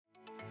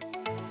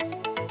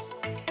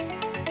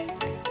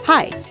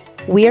Hi,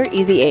 we are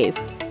Easy A's,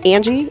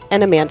 Angie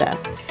and Amanda,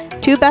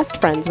 two best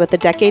friends with a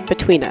decade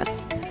between us,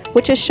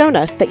 which has shown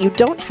us that you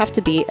don't have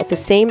to be at the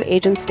same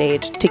age and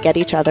stage to get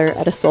each other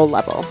at a soul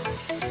level.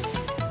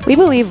 We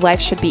believe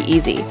life should be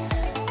easy,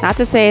 not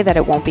to say that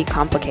it won't be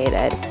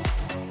complicated,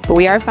 but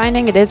we are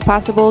finding it is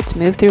possible to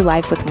move through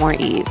life with more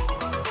ease.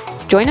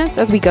 Join us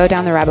as we go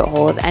down the rabbit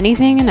hole of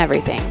anything and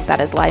everything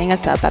that is lighting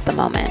us up at the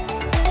moment.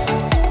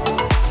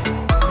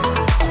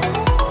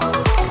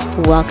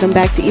 Welcome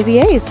back to Easy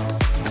A's.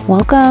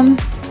 Welcome.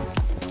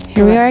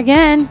 Here we are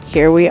again.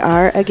 Here we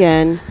are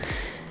again,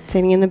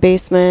 sitting in the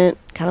basement,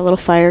 got a little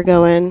fire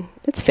going.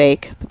 It's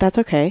fake, but that's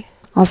okay.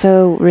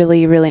 Also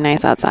really, really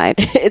nice outside.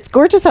 It's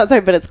gorgeous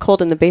outside, but it's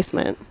cold in the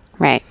basement.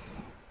 Right.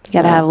 You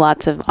gotta have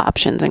lots of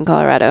options in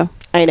Colorado.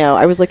 I know.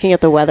 I was looking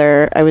at the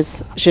weather. I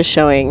was just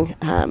showing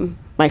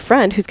my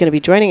friend who's going to be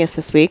joining us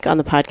this week on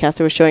the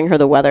podcast. I was showing her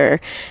the weather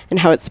and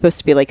how it's supposed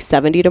to be like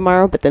 70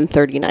 tomorrow, but then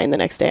 39 the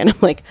next day. And I'm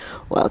like,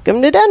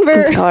 welcome to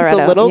Denver. It's Colorado.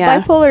 It's a little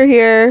bipolar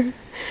here.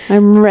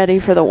 I'm ready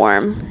for the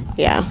warm.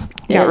 Yeah.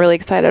 Got really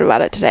excited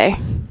about it today.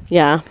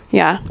 Yeah.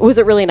 Yeah. Was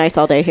it really nice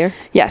all day here?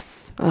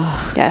 Yes.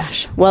 Oh,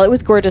 yes. Gosh. Well, it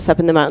was gorgeous up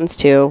in the mountains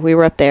too. We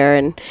were up there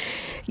and,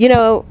 you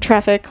know,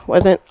 traffic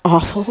wasn't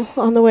awful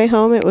on the way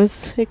home.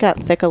 It got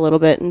thick a little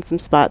bit in some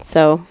spots.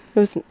 So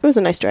it was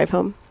a nice drive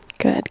home.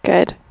 Good.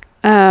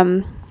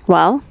 So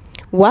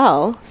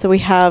we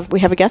have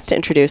a guest to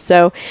introduce.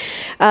 So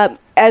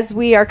as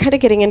we are kind of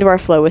getting into our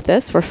flow with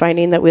this, we're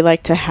finding that we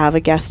like to have a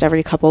guest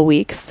every couple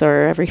weeks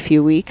or every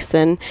few weeks.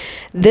 And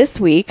this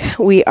week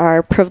we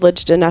are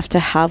privileged enough to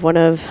have one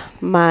of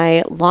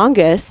my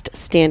longest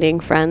standing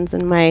friends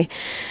and my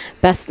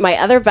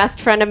other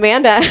best friend,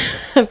 Amanda.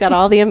 I've got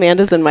all the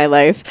Amandas in my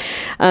life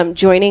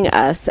joining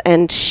us.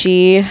 And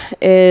she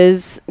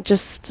is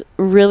just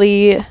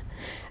really...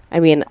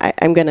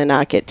 I'm going to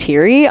not get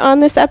teary on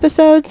this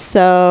episode,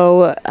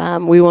 so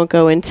we won't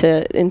go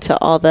into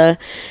all the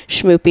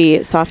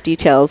schmoopy soft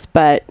details,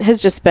 but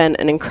has just been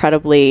an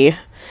incredibly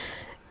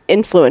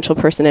influential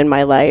person in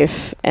my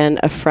life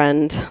and a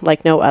friend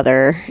like no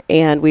other.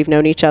 And we've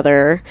known each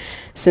other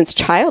since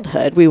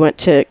childhood. We went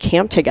to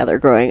camp together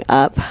growing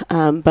up,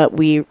 but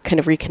we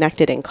kind of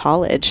reconnected in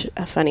college,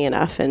 funny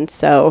enough. And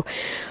so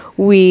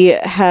we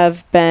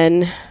have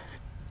been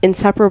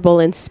inseparable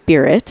in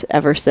spirit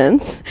ever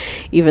since,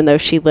 even though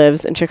she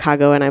lives in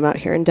Chicago and I'm out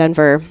here in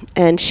Denver.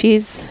 And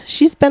she's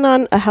been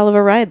on a hell of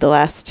a ride the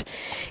last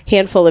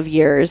handful of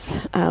years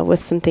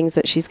with some things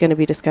that she's going to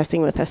be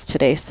discussing with us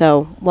today.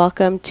 So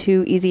welcome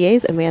to Easy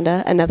A's,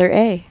 Amanda, another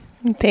A.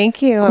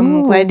 Thank you.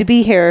 I'm glad to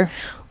be here.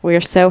 We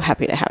are so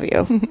happy to have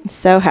you.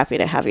 So happy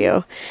to have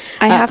you.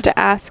 I have to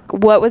ask,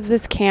 what was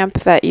this camp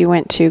that you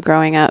went to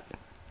growing up?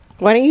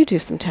 Why don't you do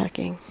some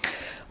talking?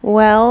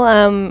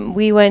 Well,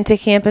 we went to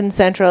camp in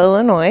Central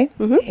Illinois,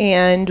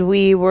 and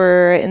we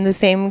were in the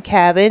same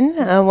cabin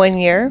 1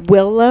 year.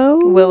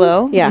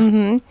 Willow? Yeah.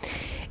 Mm-hmm.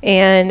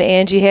 And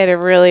Angie had a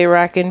really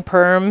rockin'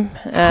 perm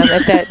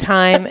at that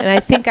time, and I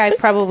think I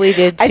probably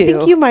did too. I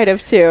think you might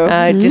have too.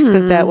 Just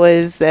because that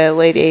was the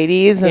late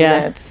 80s, and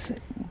that's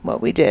what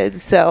we did.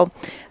 So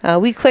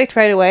we clicked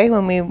right away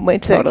when we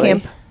went to that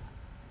camp.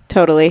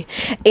 Totally.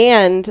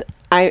 And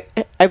I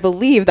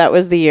believe that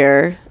was the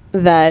year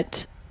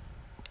that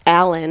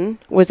Alan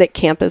was at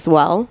camp as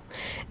well.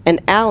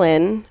 And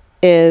Alan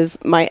is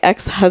my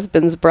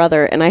ex-husband's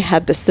brother, and I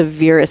had the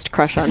severest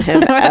crush on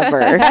him ever.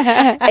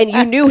 And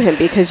you knew him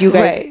because you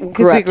guys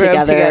grew up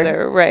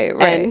together. Right.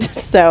 And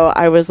so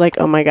I was like,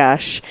 oh my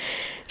gosh,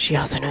 she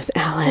also knows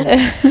Alan.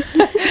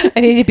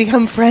 I need to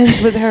become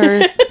friends with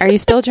her. Are you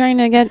still trying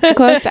to get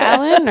close to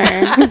Alan? Or?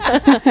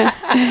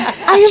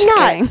 I am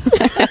not.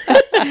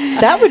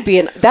 That would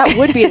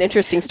be an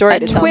interesting story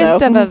to tell. A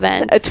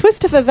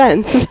twist of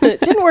events. It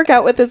didn't work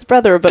out with his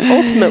brother, but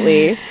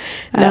ultimately,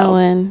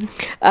 Alan.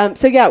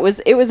 So yeah,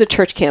 it was a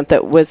church camp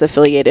that was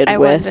affiliated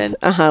with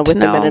the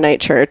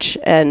Mennonite church,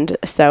 and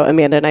so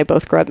Amanda and I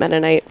both grew up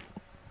Mennonite,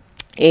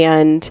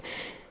 and.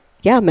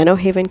 Yeah, Menno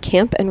Haven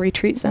Camp and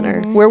Retreat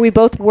Center, where we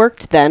both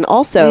worked then.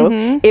 Also,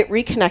 it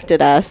reconnected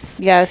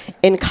us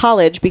in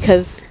college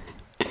because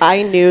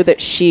I knew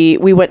that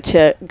we went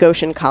to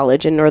Goshen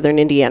College in northern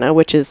Indiana,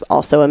 which is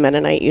also a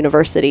Mennonite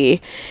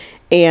university.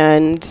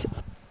 And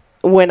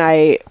when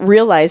I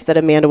realized that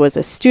Amanda was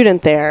a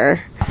student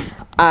there,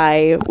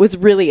 I was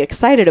really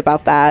excited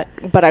about that,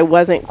 but I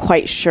wasn't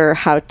quite sure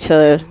how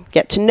to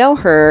get to know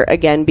her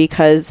again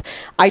because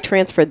I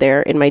transferred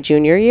there in my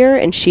junior year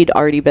and she'd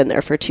already been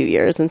there for 2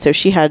 years. And so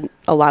she had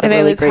a lot of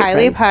really great friends. And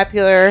it was highly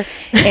popular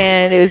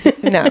and it was,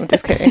 no, I'm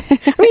just kidding.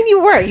 I mean,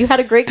 you had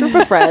a great group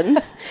of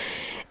friends.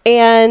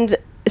 And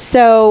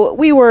so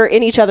we were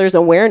in each other's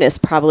awareness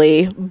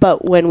probably,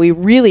 but when we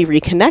really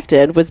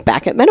reconnected was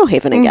back at Menno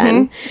Haven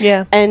again.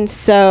 Yeah. And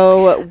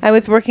so I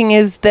was working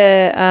as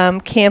the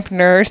camp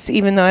nurse,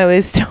 even though I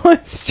was still a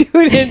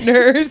student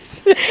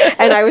nurse.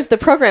 And I was the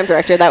program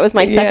director. That was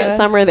my second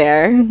summer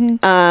there.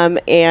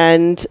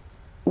 And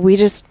we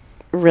just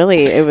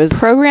really, it was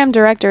program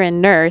director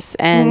and nurse,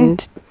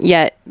 and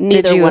yet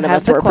neither did you one of have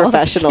us the were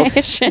professionals.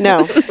 qualification?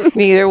 No,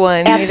 Neither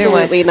one.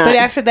 Absolutely not. But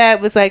after that,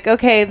 it was like,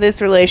 okay,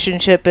 this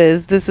relationship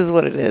this is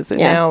what it is. And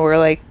now we're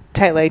like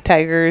tight like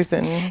tigers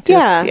and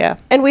just, yeah.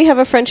 And we have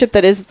a friendship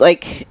that is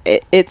like,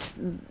 it's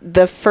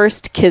the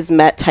first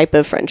kismet type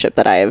of friendship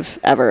that I've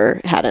ever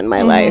had in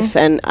my life.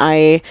 And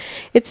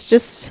it's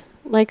just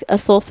like a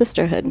soul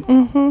sisterhood.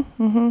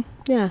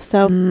 Yeah.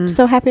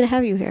 So happy to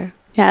have you here.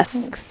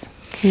 Yes. Thanks.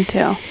 Me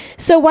too.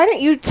 So why don't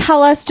you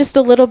tell us just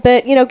a little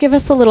bit, give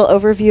us a little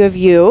overview of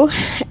you,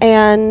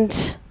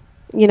 and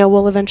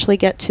we'll eventually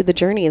get to the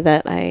journey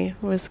that I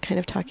was kind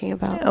of talking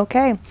about.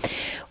 Okay.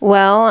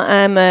 Well,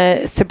 I'm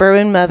a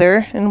suburban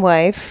mother and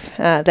wife.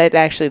 That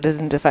actually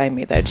doesn't define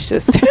me. That's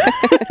just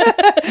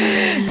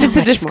just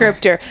a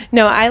descriptor.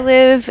 No, I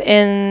live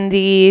in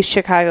the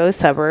Chicago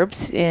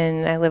suburbs,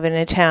 and I live in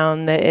a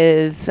town that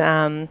is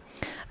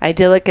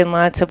idyllic in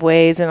lots of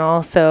ways, and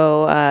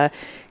also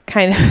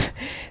kind of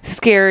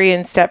scary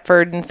in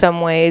Stepford in some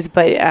ways.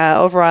 But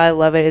overall, I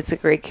love it. It's a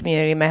great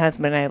community. My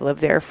husband and I lived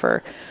there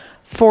for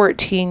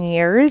 14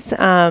 years.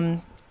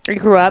 I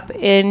grew up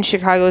in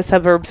Chicago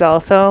suburbs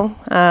also,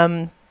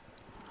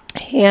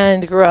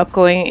 and grew up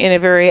going in a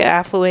very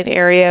affluent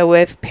area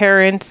with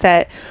parents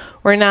that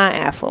were not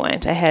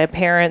affluent. I had a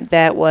parent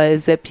that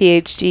was a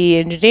PhD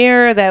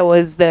engineer, that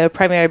was the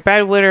primary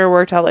breadwinner,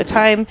 worked all the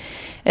time,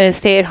 and a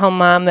stay-at-home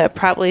mom that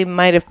probably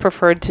might have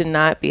preferred to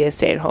not be a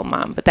stay-at-home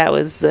mom, but that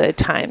was the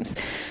times.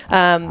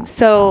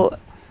 So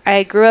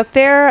I grew up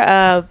there,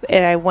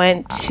 and I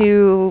went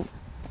to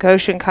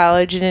Goshen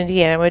College in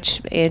Indiana,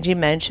 which Angie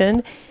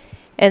mentioned.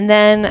 And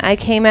then I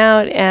came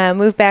out and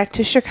moved back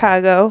to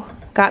Chicago,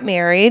 got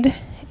married,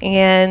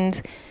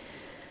 and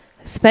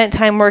spent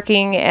time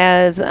working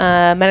as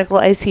a medical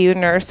ICU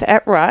nurse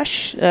at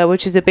Rush,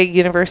 which is a big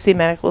university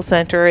medical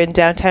center in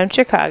downtown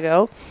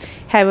Chicago.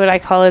 Had what I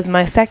call as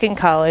my second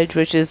college,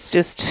 which is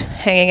just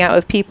hanging out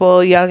with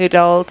people, young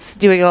adults,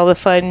 doing all the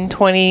fun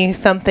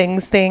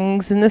 20-somethings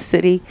things in the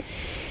city.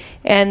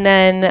 And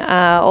then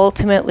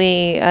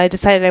ultimately I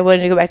decided I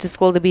wanted to go back to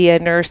school to be a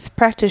nurse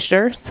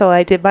practitioner. So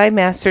I did my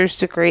master's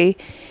degree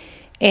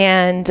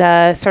and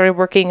started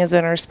working as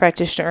a nurse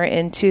practitioner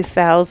in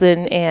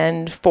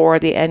 2004,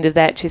 the end of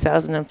that,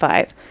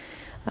 2005.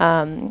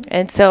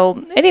 And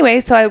so anyway,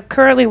 so I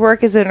currently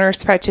work as a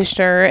nurse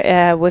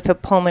practitioner with a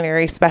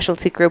pulmonary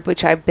specialty group,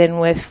 which I've been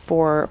with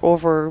for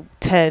over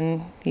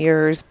 10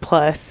 years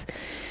plus.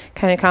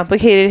 Kind of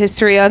complicated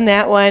history on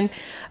that one.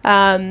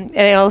 And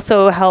I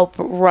also help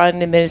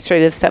run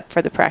administrative stuff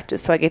for the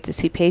practice. So I get to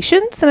see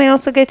patients and I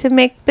also get to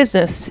make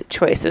business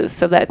choices.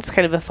 So that's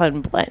kind of a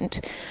fun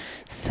blend.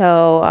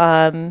 So,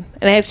 and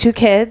I have 2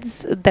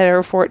 kids that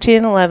are 14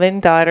 and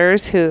 11,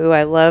 daughters who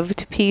I love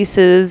to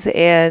pieces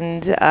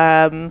and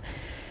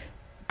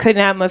could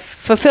not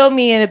fulfill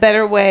me in a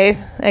better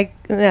way.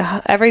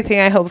 Everything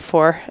I hoped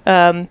for.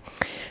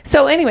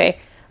 So anyway,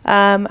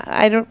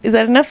 is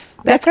that enough?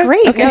 That's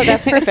great. Okay. No,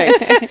 that's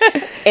perfect.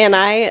 And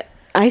I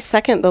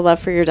second the love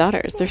for your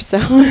daughters. They're so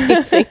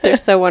amazing. They're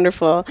so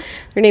wonderful.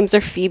 Their names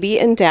are Phoebe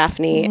and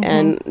Daphne,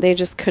 and they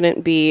just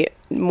couldn't be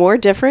more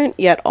different,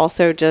 yet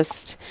also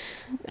just,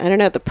 I don't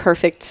know, the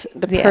perfect.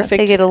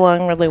 They get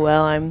along really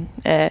well.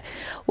 I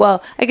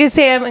could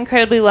say I'm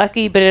incredibly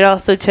lucky, but it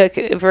also took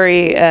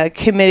very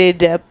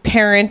committed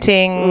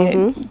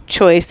parenting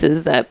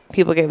choices that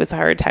people gave us a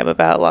hard time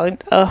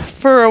about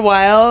for a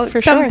while. For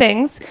some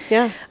things,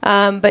 yeah.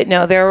 But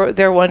no,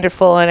 they're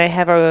wonderful, and I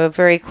have a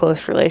very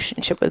close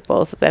relationship with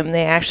both of them.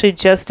 They actually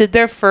just did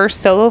their first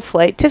solo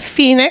flight to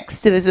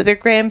Phoenix to visit their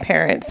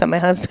grandparents. So my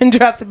husband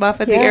dropped them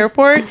off at the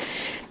airport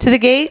to the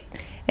gate.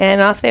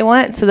 And off they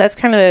went. So that's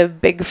kind of a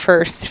big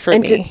first for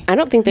me. I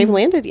don't think they've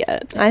landed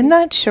yet. I'm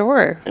not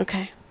sure.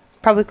 Okay.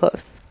 Probably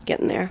close.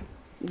 Getting there.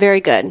 Very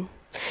good.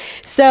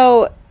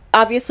 So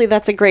obviously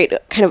that's a great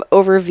kind of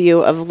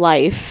overview of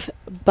life.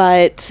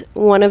 But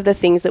one of the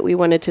things that we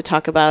wanted to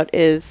talk about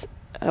is,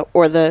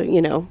 or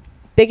the,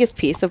 biggest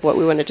piece of what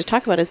we wanted to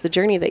talk about is the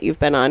journey that you've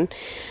been on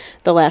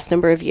the last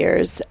number of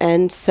years.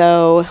 And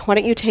so why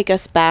don't you take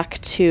us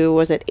back to,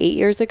 was it 8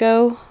 years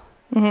ago?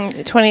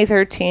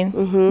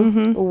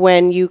 2013.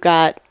 When you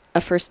got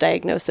a first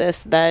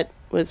diagnosis that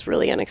was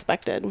really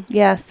unexpected.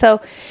 Yeah. So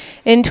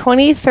in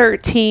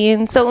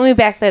 2013, so let me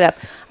back that up.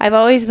 I've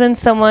always been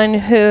someone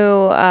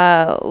who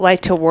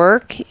liked to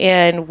work.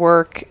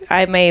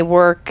 I may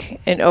work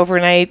an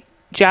overnight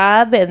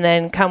job and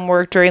then come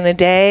work during the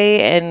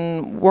day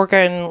and work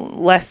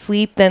on less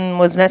sleep than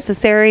was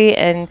necessary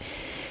and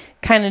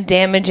kind of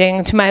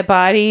damaging to my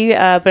body,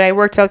 but I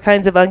worked all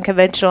kinds of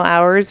unconventional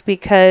hours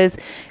because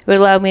it would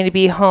allow me to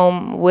be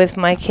home with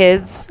my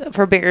kids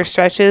for bigger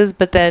stretches,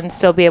 but then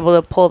still be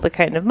able to pull the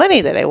kind of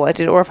money that I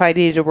wanted, or if I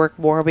needed to work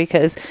more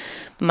because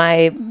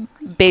my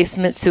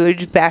basement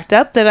sewage backed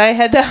up, then I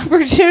had the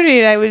opportunity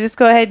and I would just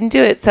go ahead and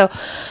do it. So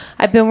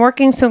I've been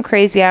working some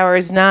crazy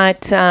hours,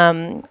 not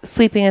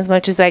sleeping as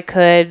much as I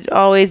could,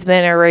 always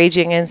been a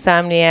raging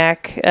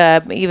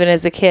insomniac, even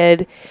as a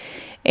kid.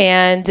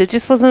 And it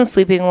just wasn't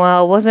sleeping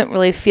well, wasn't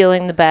really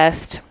feeling the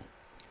best.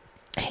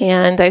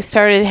 And I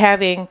started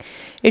having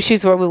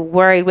issues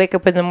where I'd wake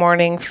up in the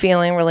morning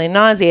feeling really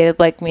nauseated,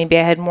 like maybe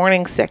I had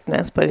morning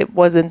sickness, but it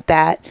wasn't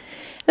that.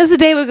 As the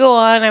day would go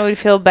on, I would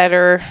feel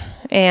better,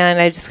 and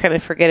I just kind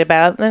of forget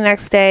about it. The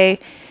next day,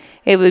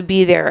 it would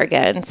be there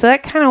again. So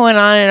that kind of went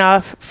on and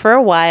off for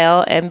a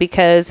while, and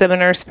because I'm a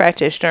nurse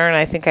practitioner and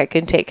I think I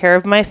can take care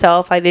of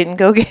myself, I didn't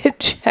go get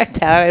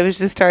checked out. I was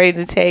just starting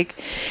to take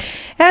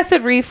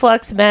acid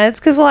reflux meds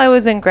because while I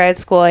was in grad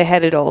school, I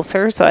had an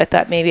ulcer, so I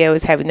thought maybe I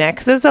was having that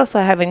because I was also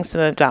having some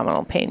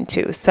abdominal pain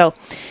too. So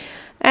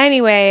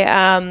anyway,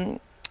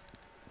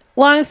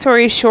 long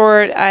story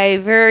short, I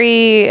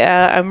very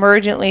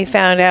emergently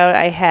found out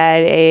I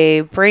had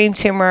a brain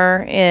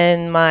tumor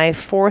in my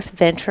fourth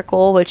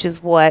ventricle, which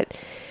is what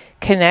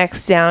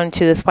connects down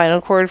to the spinal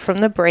cord from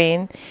the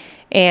brain.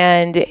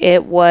 And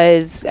it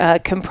was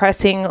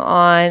compressing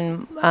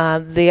on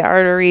the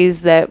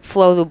arteries that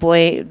flow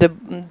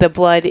the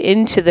blood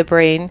into the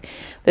brain,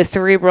 the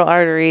cerebral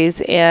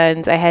arteries,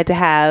 and I had to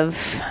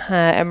have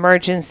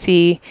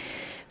emergency,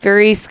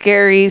 very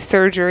scary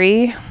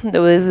surgery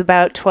that was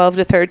about 12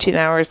 to 13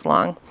 hours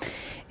long.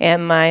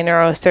 And my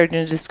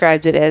neurosurgeon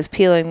described it as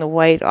peeling the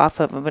white off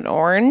of an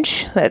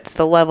orange. That's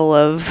the level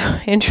of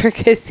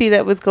intricacy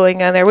that was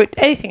going on there.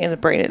 Anything in the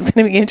brain is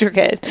going to be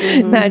intricate,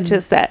 not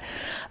just that.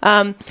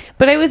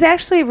 But I was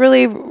actually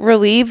really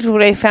relieved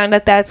when I found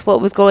out that's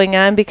what was going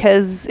on,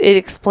 because it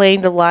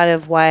explained a lot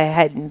of why I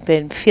hadn't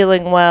been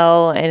feeling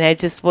well, and I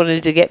just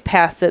wanted to get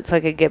past it so I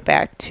could get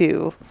back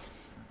to,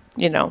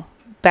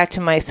 back to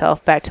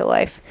myself, back to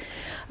life.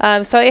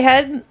 So I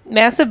had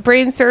massive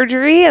brain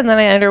surgery, and then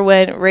I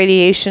underwent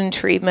radiation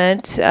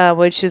treatment,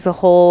 which is a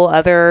whole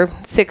other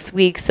 6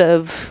 weeks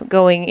of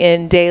going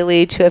in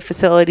daily to a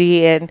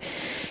facility and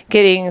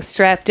getting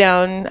strapped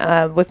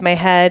down with my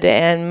head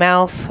and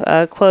mouth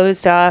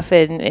closed off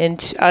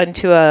and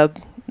onto a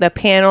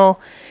panel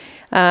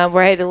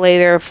where I had to lay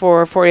there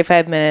for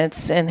 45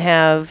 minutes and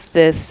have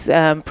this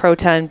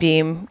proton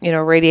beam,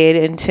 radiate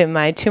into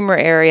my tumor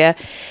area.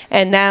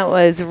 And that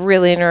was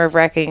really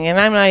nerve-wracking. And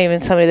I'm not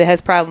even somebody that has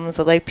problems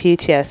with like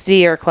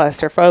PTSD or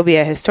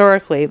claustrophobia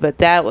historically,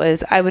 but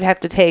I would have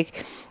to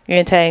take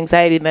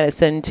anti-anxiety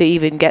medicine to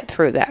even get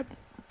through that.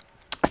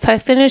 So I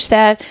finished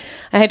that.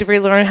 I had to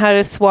relearn how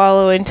to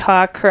swallow and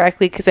talk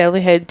correctly because I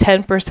only had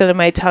 10% of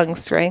my tongue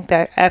strength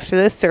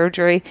after the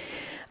surgery.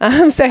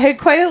 So I had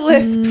quite a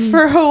lisp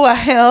for a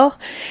while,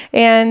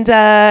 and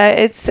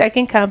I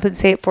can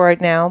compensate for it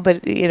now,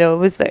 but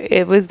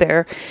it was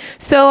there.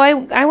 So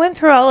I went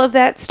through all of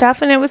that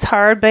stuff, and it was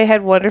hard, but I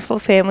had wonderful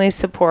family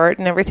support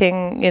and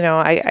everything.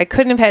 I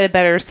couldn't have had a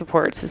better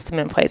support system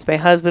in place. My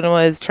husband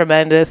was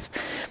tremendous.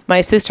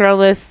 My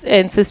sister-in-law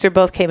and sister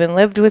both came and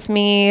lived with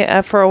me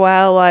for a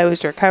while I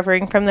was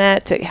recovering from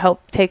that to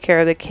help take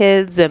care of the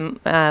kids, and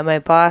my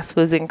boss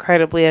was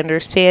incredibly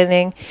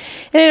understanding,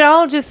 and it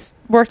all just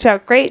worked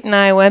out great, and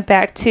I went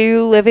back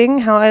to living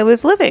how I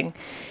was living.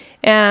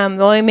 The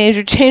only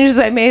major changes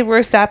I made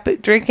were stop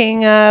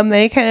drinking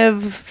any kind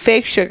of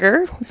fake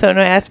sugar, so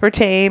no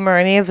aspartame or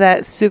any of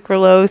that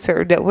sucralose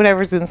or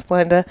whatever's in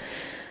Splenda,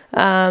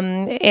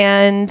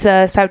 and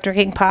stop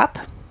drinking pop.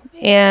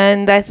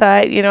 And I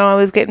thought, I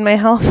was getting my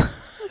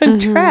health on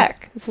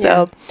track.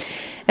 So,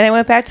 and I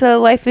went back to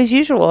life as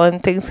usual,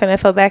 and things kind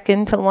of fell back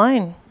into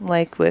line,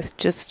 like with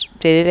just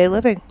day-to-day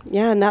living.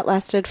 Yeah, and that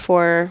lasted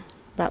for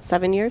about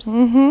 7 years.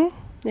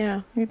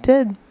 Yeah, it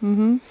did.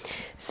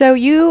 So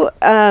you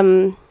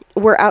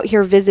were out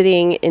here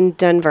visiting in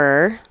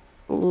Denver.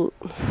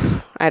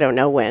 I don't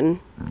know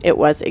when it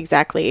was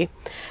exactly,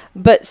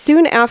 but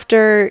soon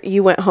after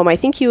you went home, I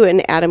think you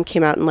and Adam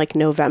came out in like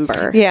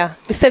November. Yeah,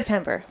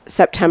 September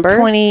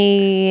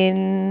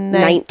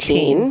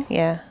 2019.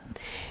 Yeah.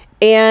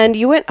 And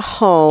you went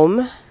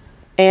home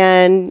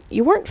and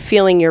you weren't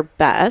feeling your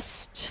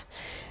best.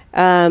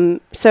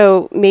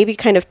 So maybe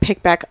kind of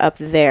pick back up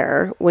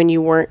there when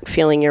you weren't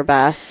feeling your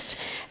best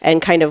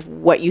and kind of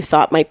what you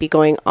thought might be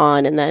going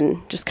on, and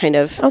then just kind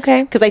of,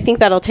 okay. Because I think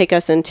that'll take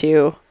us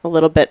into a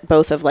little bit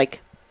both of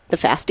like the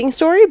fasting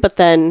story, but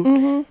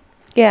then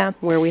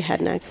where we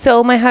head next.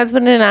 So my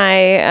husband and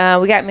I,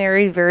 we got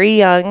married very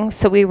young.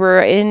 So we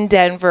were in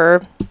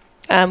Denver.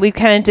 We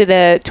kind of did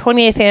a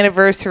 20th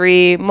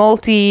anniversary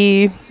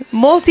multi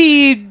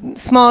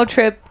small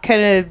trip,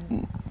 kind of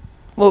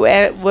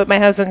what my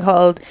husband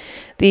called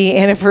the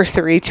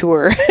anniversary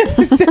tour.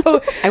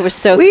 So I was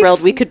so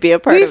thrilled we could be a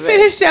part of it. We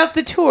finished out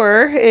the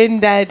tour in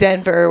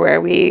Denver,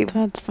 where we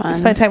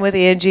spent time with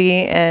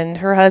Angie and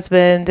her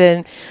husband,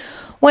 and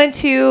went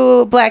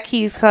to Black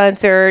Keys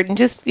concert, and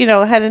just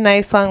had a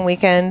nice long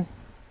weekend.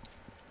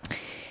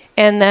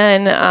 And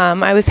then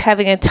I was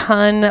having a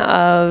ton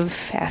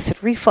of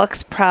acid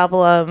reflux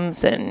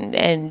problems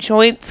and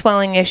joint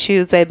swelling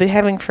issues that I've been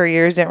having for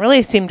years, and it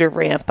really seemed to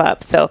ramp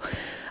up. So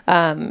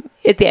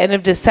at the end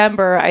of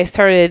December, I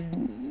started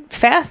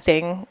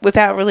fasting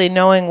without really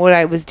knowing what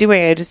I was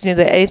doing. I just knew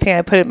that anything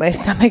I put in my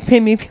stomach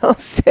made me feel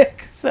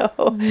sick. So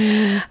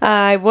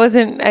I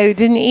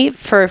didn't eat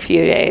for a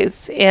few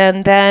days.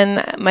 And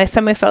then my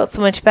stomach felt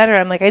so much better.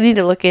 I'm like, I need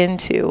to look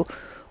into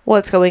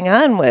what's going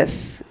on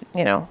with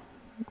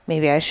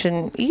maybe I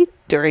shouldn't eat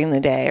during the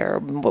day, or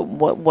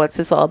what's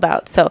this all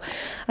about? So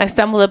I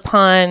stumbled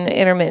upon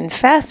intermittent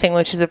fasting,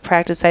 which is a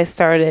practice I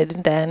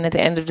started then at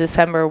the end of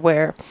December,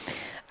 where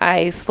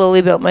I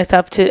slowly built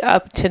myself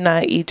up to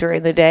not eat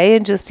during the day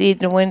and just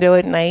eat in a window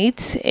at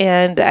night.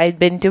 And I'd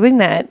been doing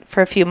that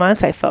for a few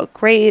months. I felt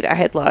great. I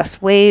had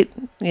lost weight,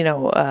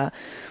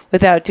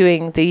 without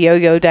doing the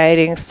yo-yo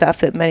dieting stuff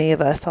that many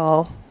of us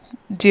all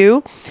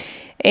do.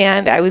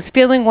 And I was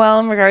feeling well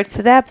in regards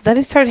to that, but then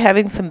I started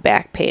having some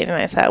back pain, and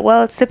I thought,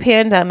 well, it's the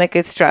pandemic,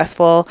 it's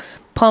stressful,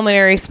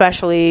 pulmonary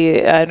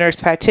specialty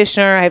nurse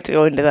practitioner, I have to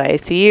go into the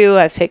ICU,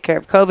 I have to take care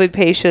of COVID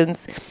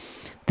patients.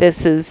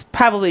 This is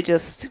probably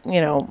just,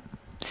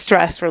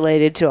 stress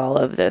related to all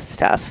of this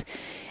stuff.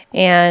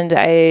 And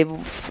I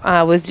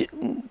was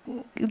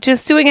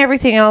just doing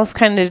everything else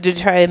kind of to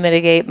try to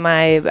mitigate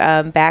my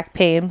back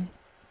pain.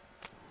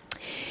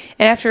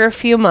 And after a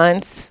few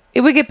months,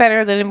 it would get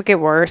better, then it would get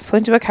worse.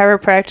 Went to a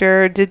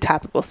chiropractor, did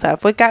topical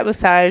stuff. Got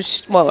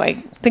massage. Well, I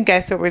think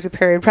there was a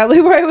period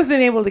probably where I wasn't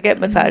able to get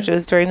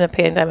massages during the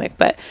pandemic.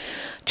 But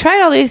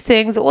tried all these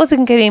things. It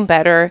wasn't getting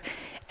better.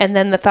 And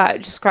then the thought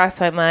just crossed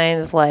my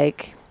mind,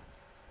 like,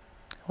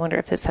 I wonder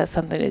if this has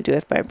something to do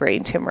with my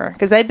brain tumor.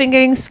 Because I'd been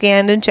getting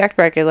scanned and checked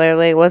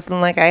regularly. It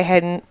wasn't like I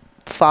hadn't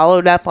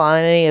followed up on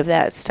any of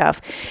that stuff.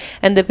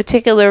 And the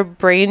particular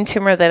brain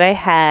tumor that I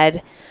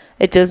had,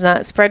 it does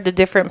not spread to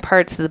different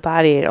parts of the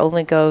body. It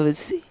only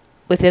goes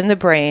within the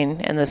brain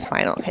and the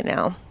spinal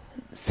canal.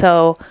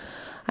 So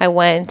I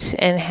went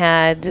and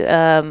had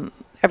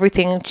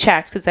everything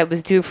checked because I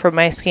was due for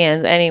my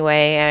scans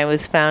anyway, and I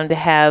was found to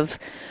have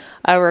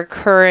a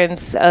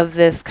recurrence of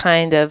this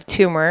kind of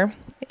tumor,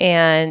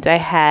 and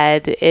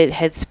it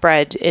had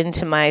spread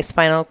into my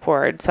spinal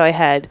cord. So I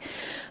had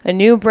a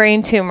new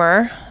brain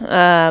tumor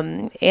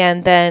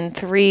and then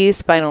 3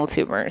 spinal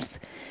tumors.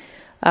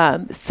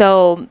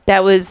 So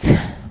that was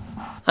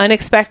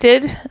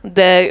unexpected.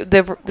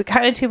 The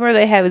kind of tumor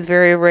they have is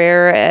very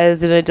rare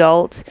as an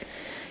adult.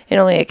 It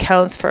only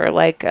accounts for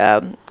less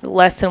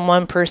than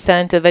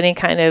 1% of any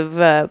kind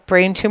of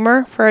brain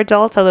tumor for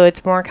adults, although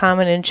it's more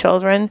common in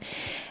children.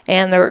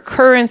 And the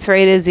recurrence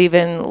rate is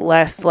even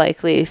less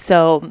likely.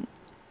 So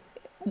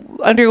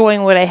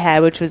undergoing what I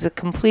had, which was a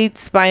complete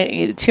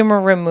tumor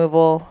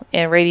removal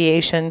and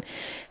radiation,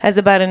 has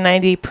about a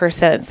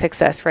 90%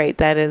 success rate.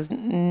 That is,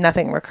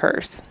 nothing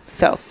recurs.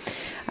 So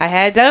I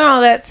had done all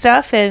that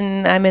stuff,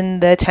 and I'm in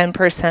the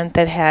 10%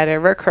 that had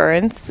a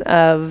recurrence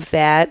of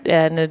that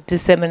and a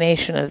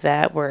dissemination of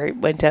that where it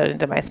went down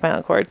into my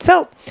spinal cord.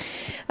 So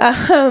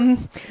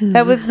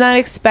that was not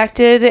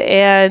expected.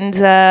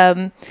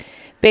 And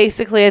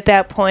basically at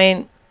that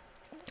point,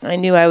 I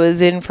knew I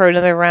was in for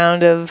another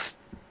round of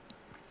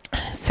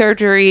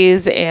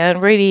surgeries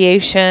and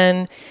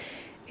radiation,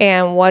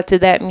 and what did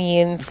that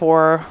mean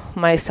for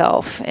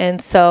myself? And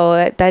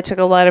so that took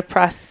a lot of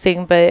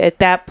processing, but at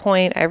that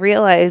point I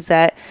realized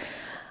that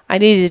I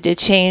needed to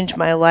change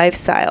my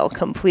lifestyle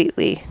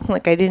completely. I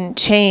didn't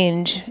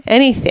change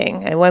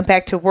anything. I went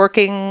back to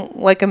working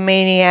like a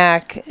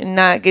maniac,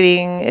 not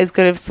getting as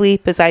good of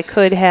sleep as I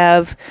could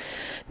have.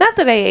 Not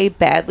that I ate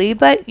badly,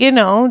 but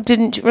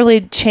didn't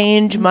really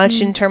change much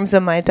in terms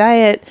of my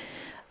diet.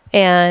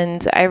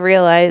 And I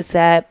realized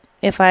that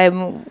if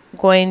I'm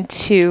going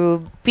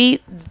to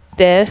beat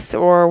this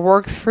or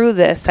work through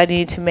this, I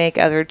need to make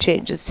other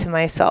changes to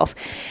myself.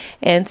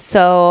 And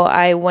so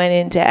I went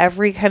into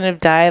every kind of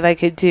dive I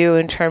could do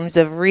in terms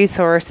of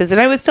resources. And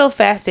I was still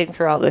fasting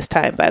through all this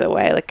time, by the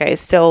way. I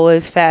still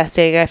was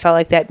fasting. I felt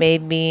like that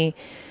made me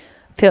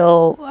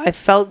I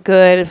felt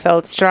good. I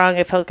felt strong.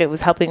 I felt like it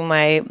was helping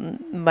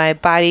my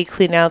body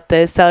clean out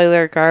the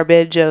cellular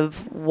garbage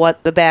of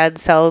what the bad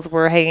cells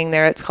were hanging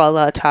there. It's called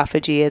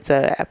autophagy. It's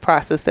a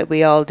process that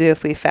we all do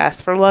if we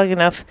fast for long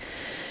enough.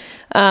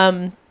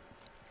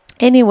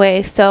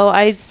 Anyway, so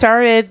I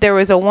started, there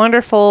was a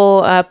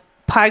wonderful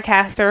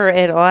podcaster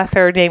and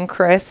author named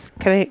Chris.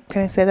 Can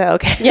I say that?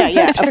 Okay.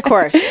 Yeah, of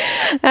course.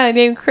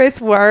 Named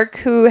Chris Wark,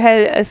 who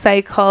had a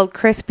site called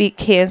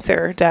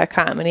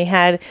chrisbeatcancer.com, and he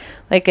had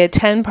a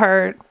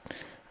 10-part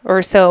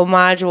or so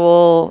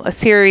module, a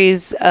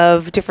series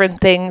of different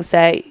things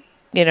that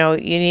you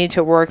need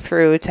to work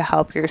through to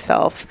help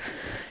yourself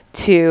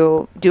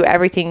to do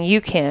everything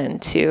you can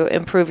to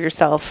improve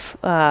yourself,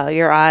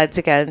 your odds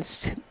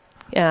against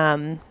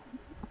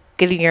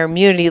getting your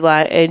immunity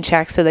in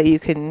check so that you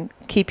can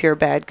keep your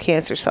bad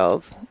cancer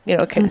cells,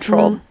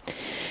 controlled.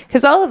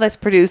 Because all of us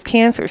produce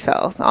cancer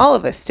cells. All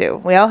of us do.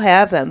 We all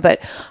have them.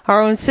 But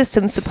our own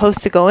system's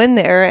supposed to go in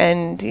there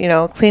and,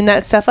 clean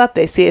that stuff up.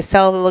 They see a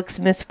cell that looks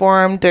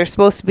misformed. They're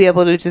supposed to be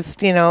able to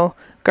just,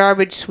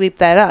 garbage sweep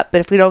that up.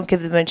 But if we don't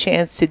give them a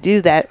chance to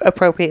do that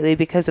appropriately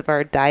because of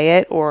our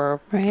diet or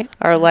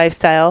our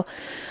lifestyle,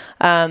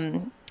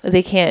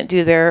 they can't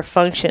do their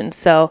function.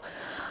 So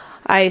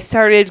I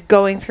started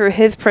going through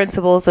his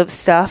principles of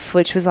stuff,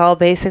 which was all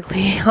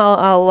basically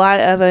a lot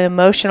of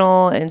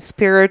emotional and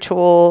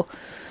spiritual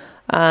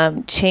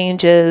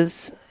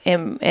changes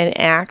and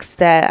acts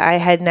that I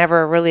had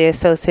never really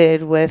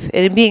associated with.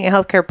 And being a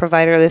healthcare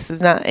provider, this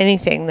is not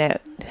anything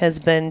that has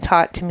been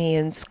taught to me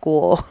in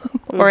school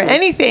or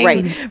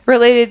anything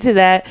related to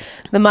that.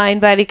 The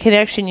mind-body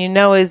connection,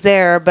 is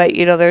there, but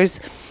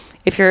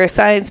if you're a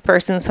science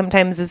person,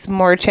 sometimes it's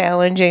more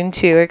challenging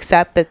to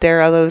accept that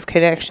there are those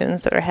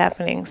connections that are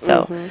happening.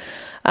 So,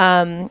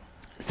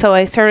 so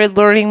I started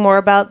learning more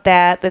about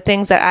that, the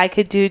things that I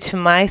could do to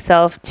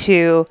myself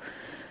to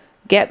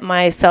get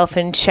myself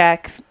in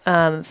check,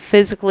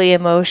 physically,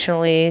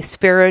 emotionally,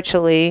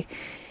 spiritually,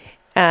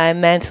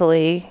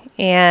 mentally.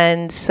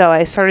 And so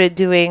I started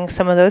doing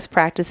some of those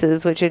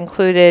practices, which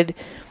included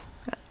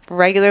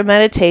regular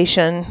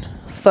meditation,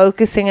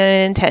 focusing on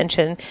an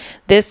intention.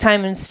 This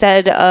time,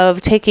 instead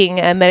of taking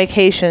a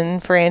medication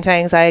for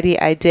anti-anxiety,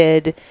 I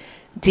did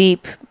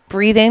deep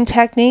breathing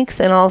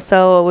techniques, and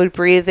also I would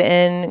breathe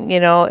in,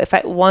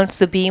 once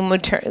the beam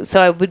would turn.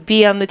 So I would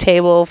be on the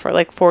table for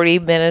like 40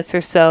 minutes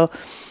or so.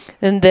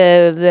 Then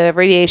the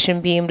radiation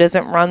beam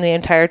doesn't run the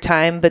entire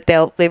time, but they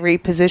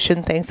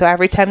reposition things. So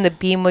every time the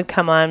beam would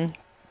come on,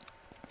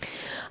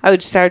 I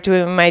would start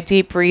doing my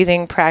deep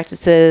breathing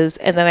practices,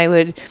 and then I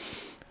would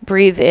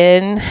breathe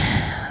in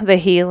the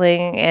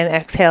healing and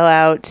exhale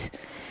out,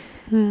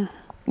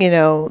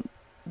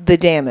 the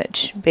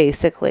damage,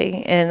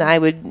 basically. And I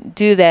would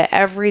do that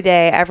every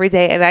day.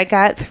 And I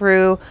got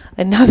through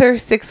another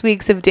 6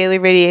 weeks of daily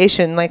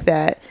radiation like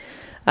that.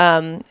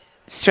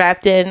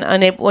 Strapped in,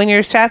 when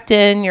you're strapped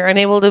in, you're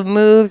unable to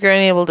move, you're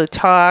unable to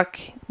talk,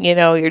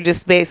 you're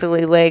just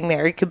basically laying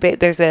there.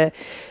 There's a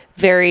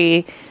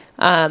very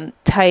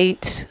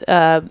tight,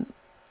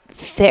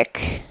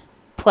 thick,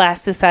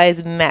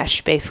 plasticized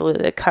mesh basically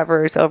that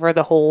covers over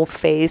the whole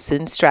face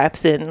and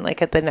straps in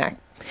like at the neck.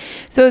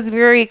 So it's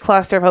very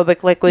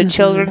claustrophobic. Like when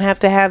children have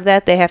to have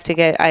that, they have to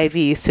get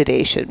IV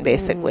sedation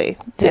basically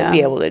to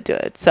be able to do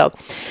it. So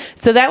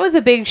that was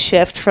a big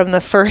shift from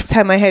the first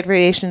time I had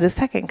radiation to the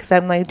second, because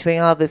I'm like doing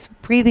all this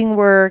breathing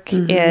work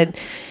and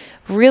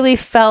really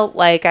felt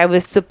like I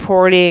was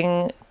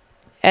supporting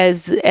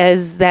as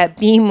that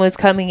beam was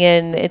coming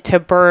in to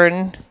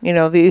burn,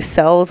 these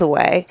cells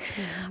away.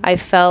 I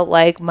felt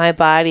like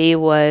I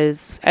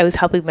was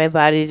helping my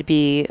body to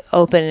be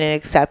open and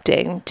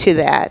accepting to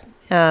that.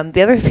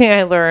 The other thing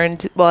I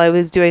learned while I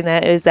was doing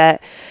that is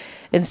that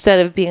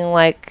instead of being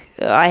like,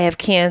 I have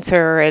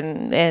cancer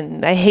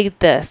and I hate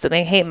this and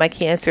I hate my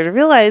cancer, to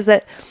realize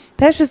that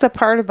that's just a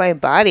part of my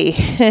body.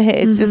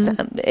 It's just,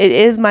 it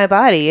is my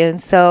body.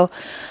 And so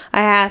I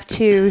have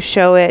to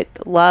show it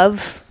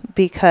love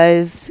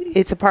because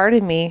it's a part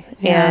of me.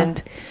 Yeah.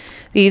 And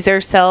these are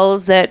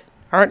cells that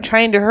aren't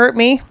trying to hurt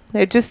me.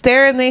 They're just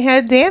there and they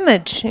had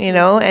damage,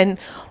 and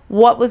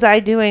what was I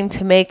doing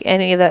to make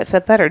any of that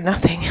stuff better?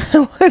 Nothing.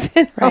 I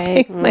wasn't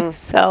helping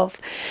myself.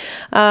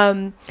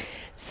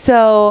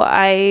 So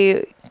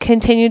I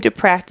continued to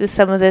practice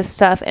some of this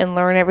stuff and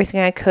learn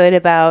everything I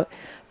could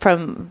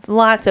from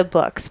lots of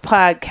books,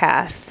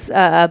 podcasts,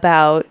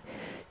 about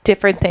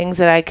different things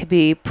that I could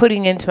be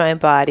putting into my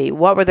body.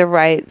 What were the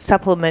right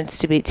supplements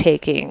to be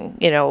taking?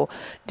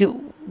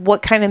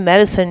 What kind of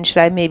medicine should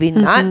I maybe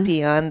not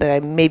be on that I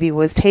maybe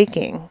was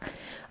taking?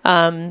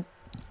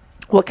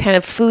 What kind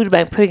of food am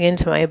I putting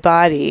into my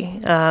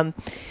body?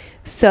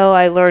 So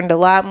I learned a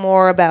lot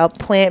more about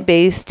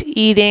plant-based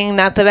eating.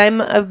 Not that I'm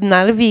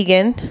not a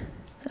vegan,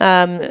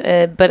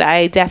 but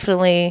I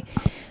definitely,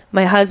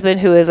 my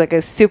husband, who is like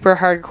a super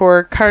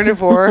hardcore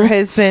carnivore,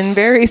 has been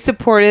very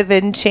supportive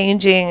in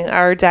changing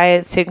our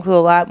diets to include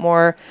a lot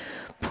more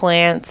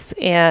plants,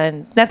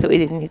 and not that we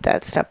didn't eat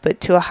that stuff,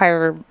 but to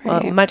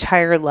a much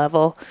higher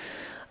level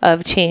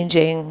of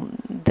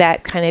changing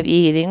that kind of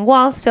eating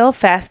while still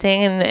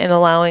fasting and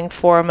allowing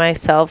for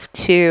myself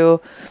to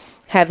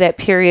have that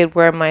period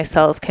where my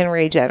cells can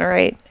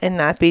regenerate and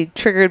not be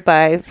triggered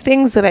by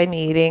things that I'm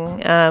eating,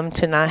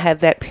 to not have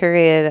that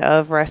period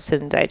of rest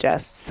and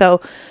digest. So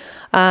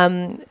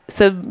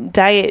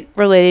diet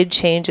related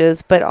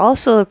changes, but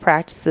also the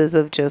practices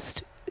of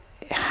just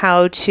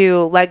how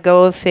to let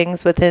go of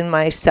things within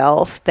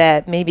myself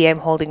that maybe I'm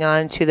holding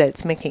on to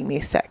that's making me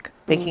sick,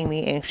 making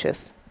me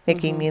anxious,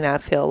 making me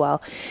not feel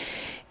well.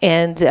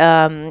 And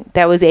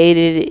that was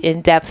aided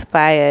in depth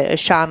by a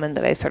shaman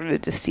that I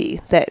started to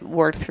see that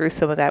worked through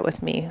some of that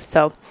with me.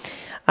 So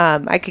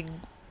I could,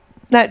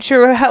 not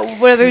sure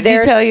what other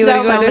detail you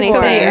would go into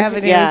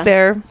avenues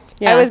there.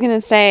 Yeah. I was going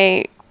to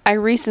say, I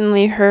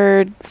recently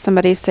heard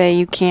somebody say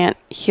you can't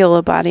heal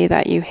a body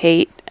that you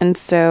hate. And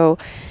so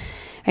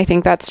I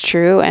think that's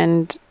true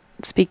and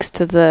speaks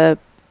to the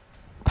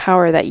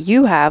power that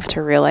you have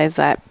to realize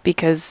that,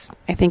 because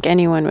I think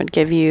anyone would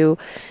give you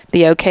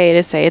the okay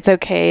to say it's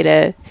okay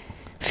to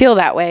feel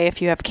that way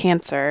if you have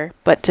cancer,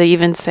 but to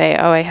even say,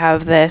 oh, I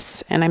have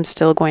this and I'm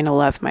still going to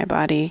love my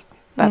body,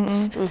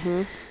 that's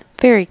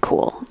very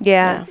cool.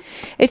 Yeah.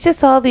 It's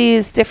just all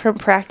these different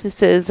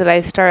practices that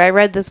I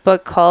read this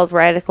book called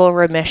Radical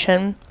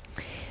Remission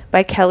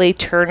by Kelly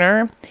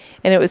Turner.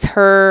 And it was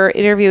her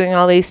interviewing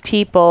all these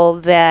people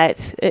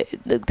that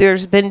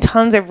there's been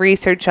tons of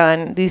research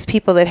on these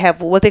people that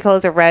have what they call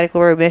as a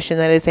radical remission.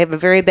 That is, they have a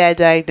very bad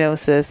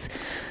diagnosis.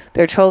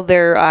 They're told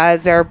their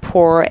odds are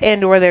poor,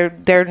 and or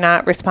they're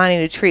not responding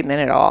to treatment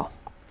at all.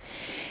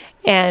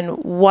 And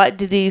what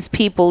do these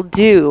people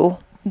do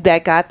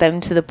that got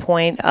them to the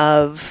point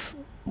of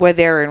where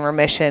they're in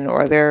remission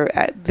or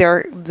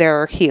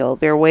they're healed?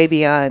 They're way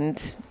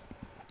beyond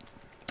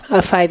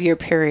a 5-year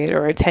period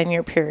or a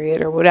 10-year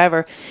period or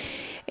whatever.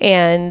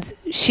 And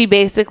she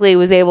basically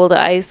was able to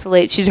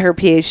isolate. She did her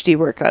PhD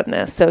work on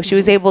this, so she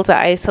was able to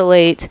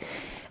isolate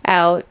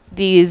out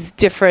these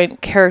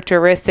different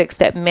characteristics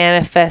that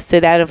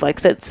manifested out of,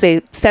 like, let's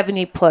say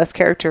 70 plus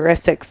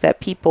characteristics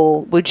that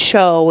people would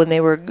show when they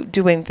were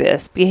doing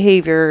this,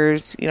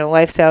 behaviors,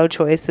 lifestyle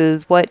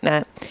choices,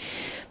 whatnot.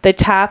 The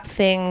top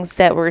things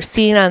that were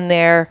seen on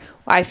there,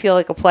 I feel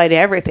like apply to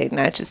everything,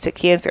 not just to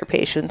cancer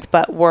patients,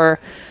 but were,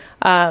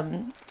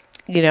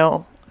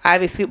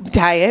 obviously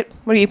diet.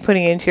 What are you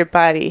putting into your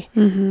body?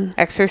 Mm-hmm.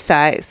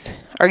 Exercise.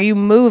 Are you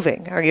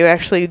moving? Are you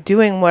actually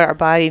doing what our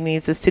body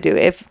needs us to do?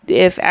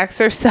 If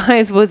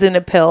exercise wasn't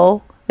a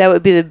pill, that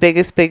would be the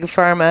biggest big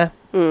pharma,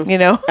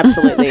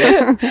 Absolutely.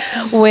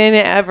 win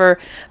ever.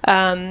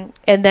 And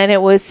then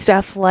it was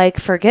stuff like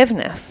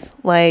forgiveness.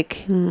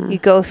 Like you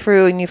go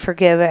through and you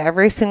forgive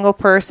every single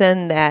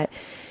person that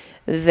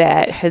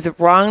has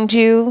wronged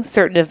you,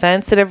 certain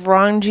events that have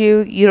wronged you.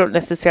 You don't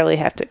necessarily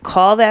have to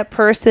call that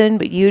person,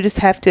 but you just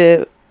have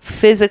to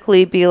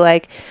physically be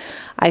like,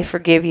 I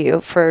forgive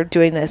you for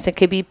doing this. It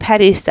could be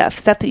petty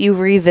stuff that you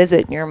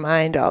revisit in your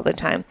mind all the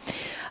time.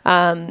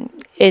 And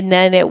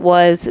then it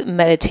was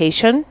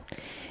meditation.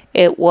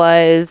 It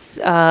was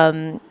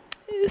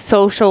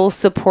social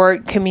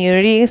support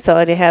community. So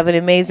I have an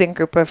amazing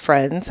group of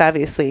friends.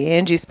 Obviously,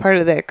 Angie's part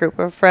of that group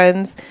of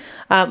friends,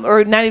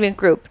 or not even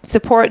group,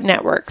 support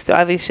network. So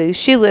obviously,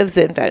 she lives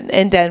in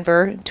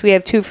Denver. We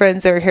have 2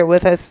 friends that are here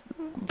with us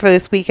for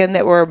this weekend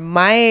that were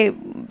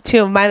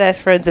 2 of my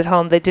best friends at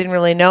home that didn't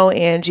really know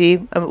Angie.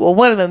 Well,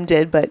 one of them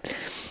did, but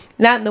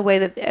not in the way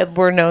that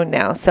we're known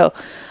now. So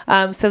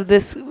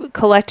this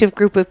collective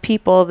group of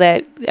people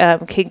that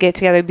can get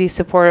together and be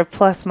supportive,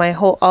 plus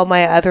all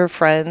my other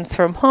friends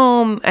from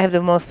home. I have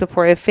the most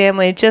supportive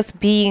family.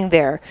 Just being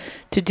there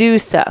to do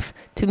stuff,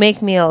 to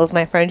make meals.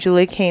 My friend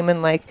Julie came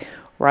and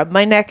rubbed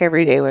my neck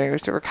every day when I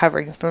was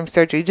recovering from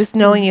surgery. Just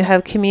knowing you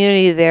have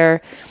community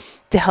there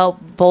to help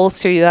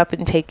bolster you up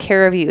and take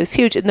care of you is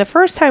huge. And the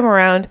first time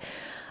around,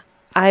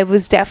 I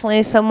was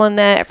definitely someone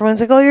that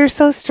everyone's like, oh, you're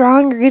so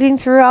strong. You're getting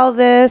through all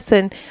this.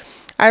 And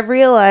I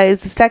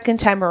realized the second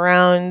time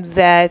around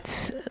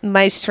that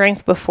my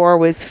strength before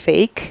was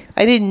fake.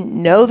 I didn't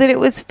know that it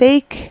was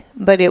fake,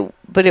 but it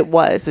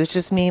was. It was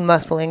just me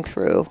muscling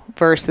through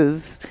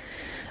versus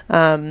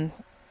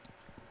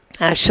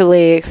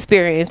actually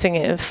experiencing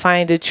it and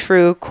find a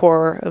true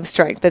core of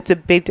strength. That's a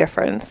big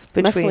difference.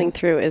 Muscling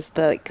through is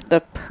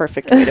the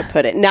perfect way to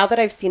put it. Now that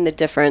I've seen the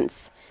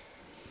difference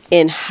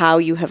in how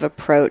you have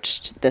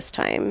approached this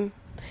time,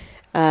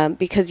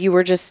 because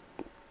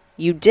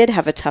you did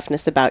have a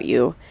toughness about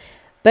you,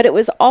 but it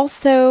was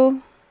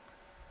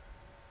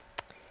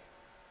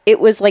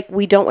like,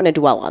 we don't want to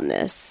dwell on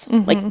this.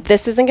 Mm-hmm. Like,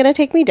 this isn't going to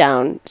take me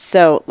down,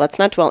 so let's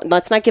not dwell.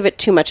 Let's not give it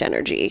too much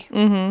energy.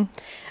 Mm-hmm.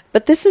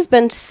 But this has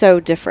been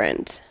so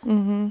different.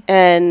 Mm-hmm.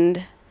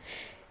 And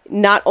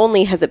not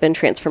only has it been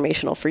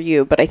transformational for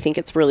you, but I think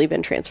it's really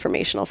been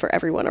transformational for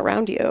everyone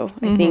around you.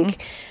 Mm-hmm.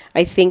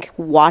 I think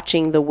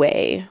watching the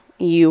way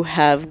you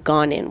have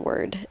gone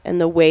inward and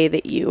the way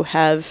that you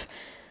have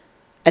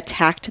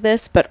attacked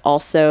this, but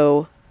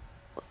also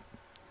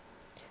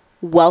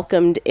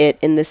welcomed it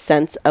in the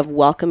sense of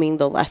welcoming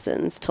the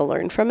lessons to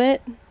learn from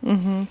it.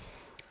 Mm-hmm.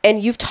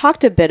 And you've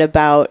talked a bit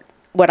about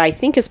what I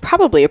think is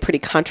probably a pretty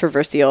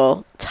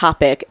controversial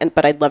topic,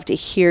 but I'd love to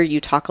hear you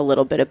talk a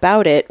little bit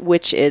about it,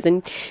 which is,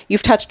 and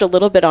you've touched a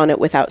little bit on it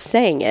without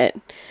saying it,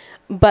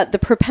 but the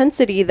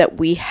propensity that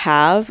we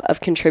have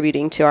of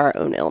contributing to our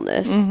own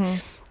illness.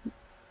 Mm-hmm.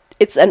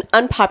 It's an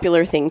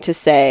unpopular thing to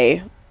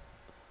say,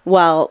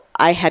 well,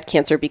 I had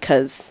cancer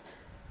because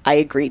I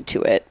agreed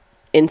to it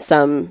in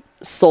some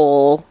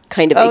soul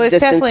kind of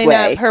existence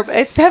way.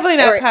 It's definitely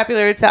not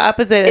popular. It's the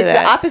opposite of that. It's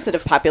the opposite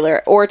of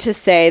popular. Or to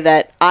say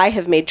that I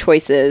have made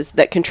choices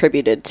that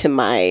contributed to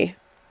my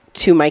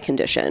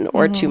condition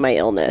or mm-hmm. to my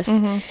illness.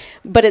 Mm-hmm.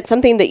 But it's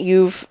something that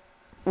you've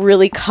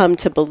really come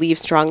to believe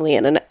strongly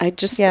in. And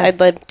I'd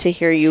love to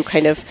hear you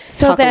kind of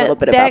talk a little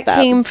bit about that.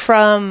 That came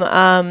from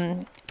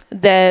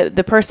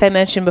the person I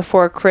mentioned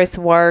before, Chris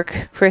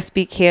Wark,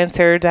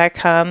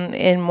 chrisbeatcancer.com.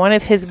 In one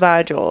of his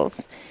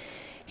modules,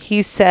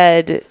 he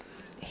said,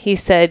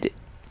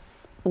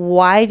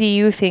 why do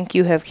you think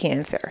you have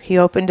cancer? He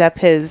opened up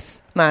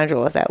his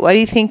module with that. Why do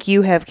you think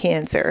you have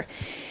cancer?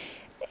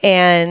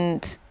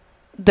 And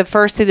the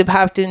first thing that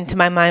popped into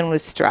my mind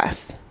was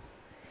stress.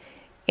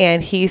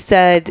 And he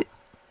said,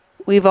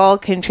 we've all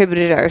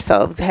contributed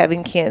ourselves to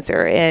having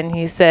cancer. And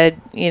he said,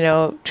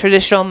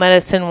 traditional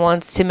medicine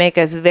wants to make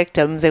us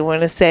victims. They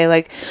want to say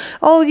like,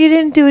 oh, you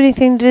didn't do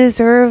anything to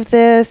deserve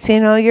this.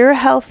 You're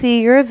healthy.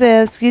 You're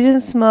this. You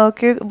didn't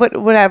smoke. You're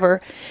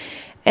whatever.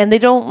 And they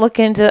don't look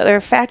into other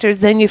factors.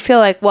 Then you feel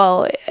like,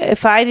 well,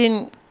 if I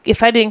didn't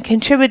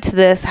contribute to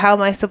this, how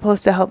am I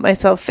supposed to help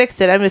myself fix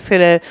it? I'm just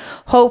going to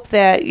hope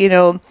that,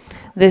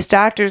 this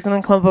doctor's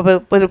going to come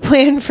up with a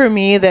plan for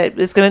me that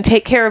is going to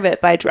take care of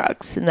it by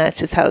drugs. And that's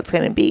just how it's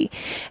going to be.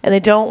 And they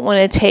don't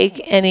want to take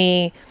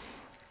any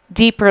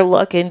deeper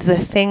look into the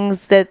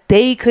things that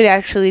they could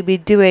actually be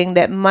doing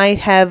that might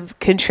have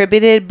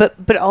contributed,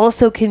 but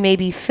also can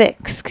maybe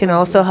fix, can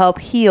also help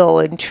heal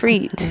and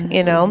treat,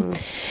 And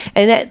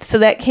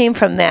that came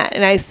from that.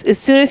 And as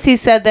soon as he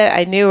said that,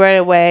 I knew right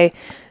away,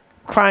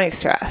 chronic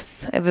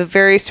stress. I have a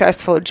very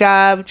stressful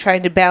job,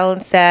 trying to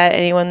balance that.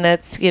 Anyone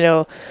that's,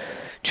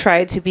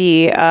 tried to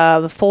be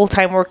a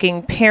full-time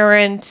working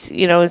parent,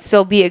 and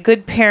still be a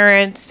good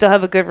parent, still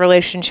have a good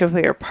relationship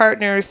with your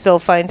partner, still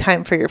find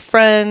time for your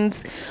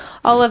friends,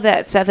 all of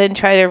that stuff, and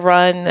try to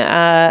run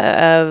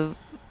a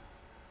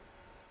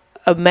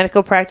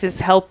medical practice,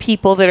 help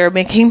people that are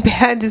making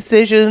bad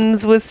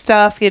decisions with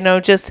stuff,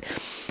 just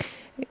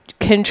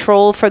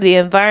control for the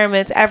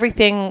environment.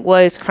 Everything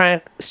was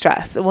chronic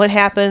stress. And what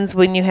happens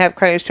when you have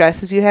chronic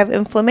stress is you have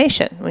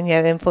inflammation. When you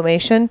have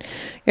inflammation,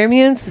 your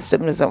immune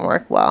system doesn't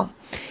work well.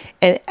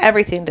 And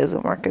everything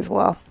doesn't work as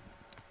well.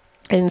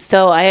 And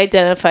so I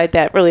identified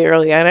that really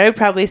early on. I would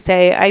probably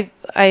say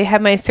I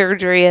had my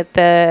surgery at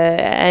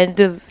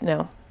the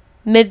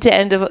mid to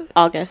end of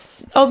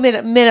August. Oh,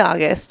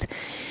 mid-August.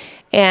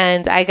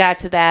 And I got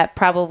to that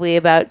probably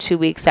about 2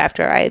 weeks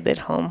after I had been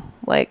home,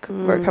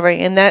 recovering.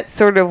 And that's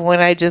sort of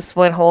when I just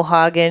went whole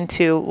hog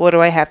into what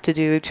do I have to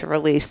do to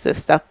release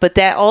this stuff. But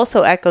that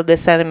also echoed the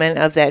sentiment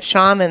of that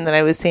shaman that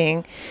I was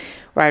seeing,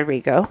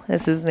 Rodrigo,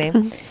 is his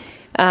name,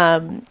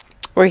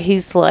 where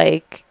he's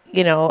like,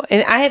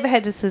 and I have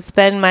had to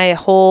suspend my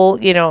whole,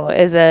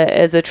 as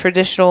a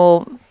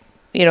traditional,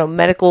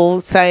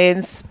 medical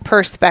science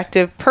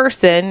perspective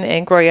person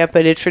and growing up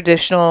in a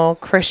traditional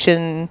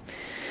Christian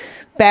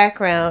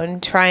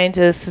background, trying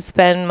to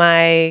suspend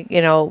my,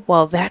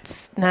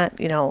 that's not,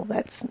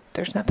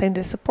 there's nothing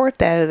to support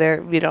that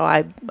there.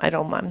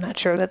 I'm not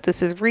sure that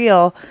this is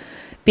real.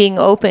 Being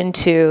open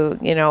to,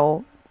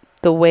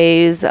 the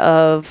ways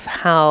of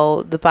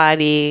how the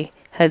body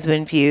has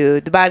been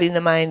viewed, the body and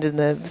the mind and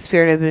the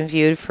spirit have been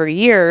viewed for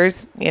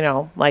years,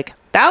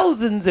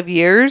 thousands of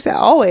years,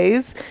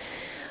 always,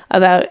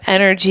 about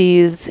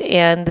energies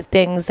and the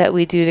things that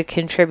we do to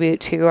contribute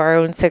to our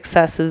own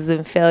successes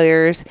and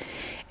failures.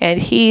 And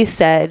he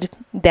said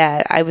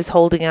that I was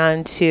holding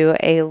on to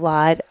a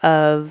lot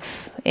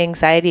of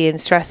anxiety and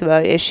stress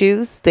about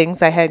issues,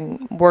 things I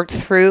hadn't worked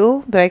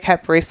through that I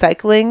kept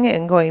recycling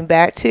and going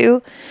back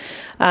to.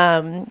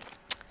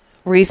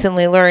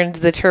 Recently learned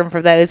the term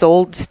for that is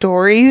old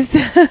stories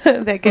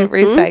that get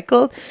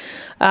recycled.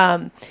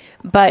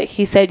 But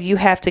he said, you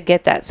have to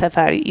get that stuff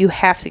out of you. You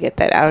have to get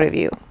that out of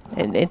you.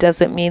 And it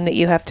doesn't mean that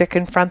you have to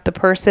confront the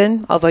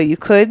person, although you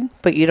could,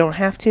 but you don't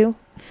have to.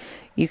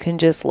 You can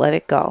just let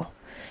it go.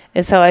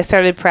 And so I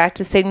started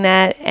practicing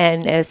that.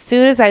 And as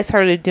soon as I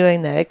started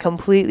doing that, it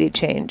completely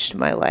changed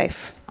my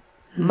life.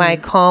 My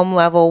calm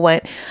level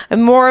went,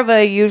 I'm more of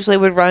usually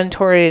would run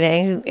toward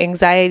an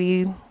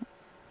anxiety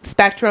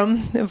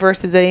spectrum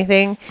versus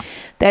anything.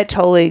 That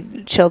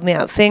totally chilled me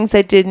out. Things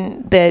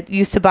that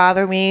used to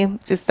bother me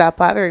just stopped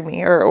bothering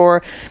me,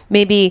 or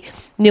maybe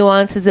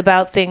nuances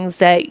about things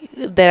that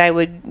I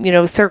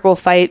would circle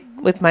fight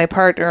with my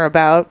partner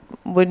about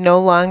would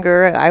no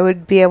longer. I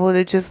would be able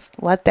to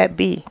just let that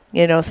be.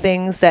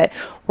 Things that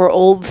were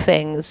old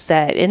things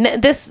and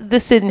this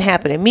didn't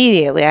happen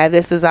immediately.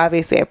 This is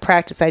obviously a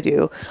practice I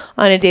do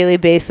on a daily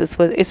basis,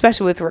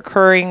 especially with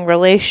recurring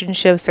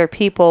relationships or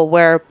people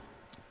where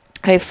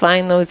I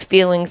find those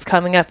feelings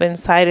coming up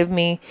inside of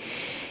me,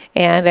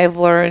 and I've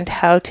learned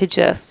how to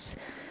just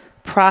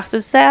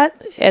process that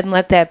and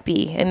let that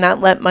be and not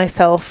let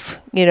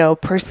myself,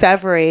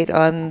 perseverate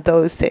on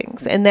those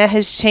things. And that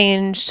has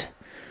changed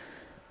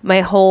my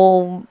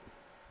whole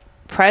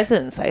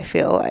presence, I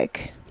feel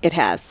like. It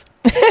has.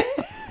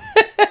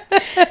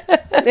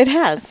 It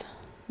has.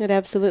 It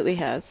absolutely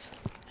has.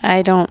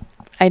 I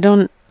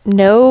don't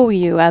know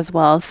you as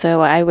well, so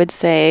I would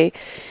say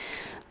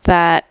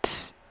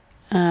that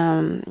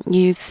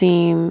you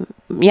seem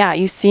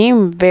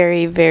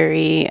very,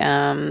 very,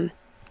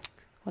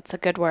 what's a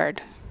good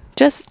word?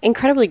 Just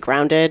incredibly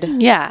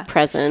grounded. Yeah.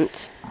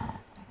 Present.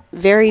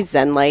 Very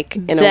Zen-like.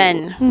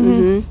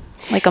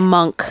 Like a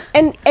monk.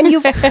 And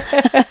you've,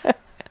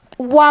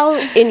 while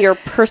in your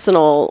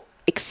personal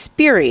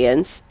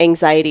experience,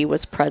 anxiety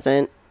was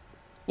present,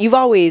 you've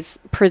always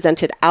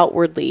presented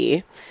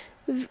outwardly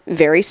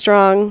very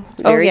strong,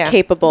 very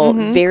capable,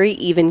 very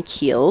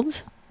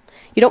even-keeled.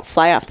 You don't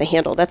fly off the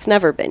handle. That's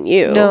never been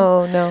you.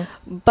 No.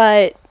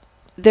 But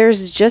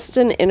there's just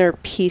an inner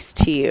peace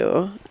to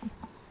you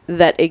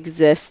that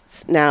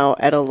exists now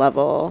at a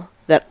level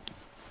that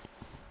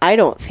I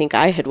don't think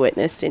I had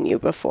witnessed in you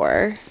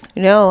before.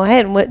 No, I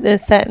hadn't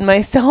witnessed that in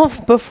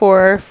myself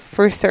before,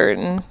 for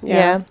certain.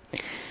 Yeah.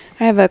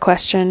 I have a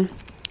question.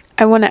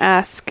 I want to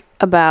ask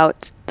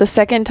about the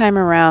second time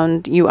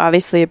around. You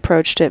obviously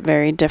approached it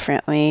very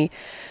differently.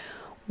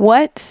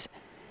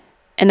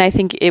 And I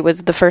think it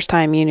was the first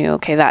time you knew,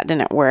 okay, that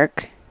didn't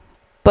work.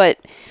 But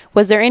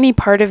was there any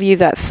part of you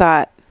that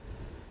thought,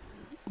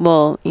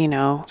 well,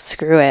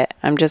 screw it.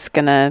 I'm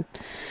gonna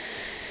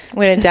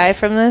die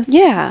from this?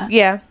 Yeah.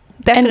 Yeah,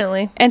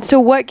 definitely. And so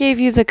what gave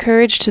you the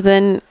courage to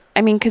then,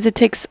 because it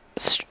takes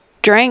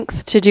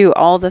strength to do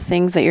all the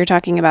things that you're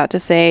talking about, to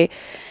say,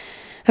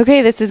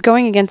 okay, this is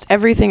going against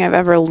everything I've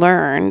ever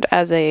learned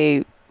as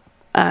a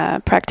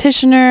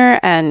practitioner,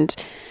 and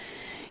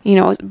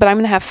but I'm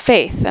going to have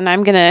faith, and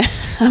I'm going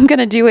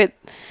to do it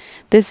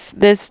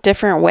this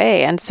different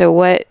way. And so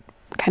what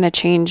kind of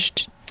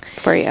changed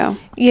for you?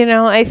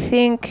 I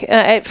think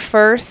at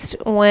first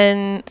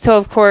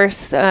of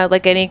course,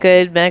 like any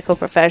good medical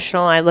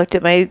professional, I looked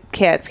at my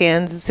CAT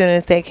scans as soon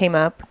as they came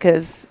up,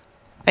 because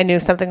I knew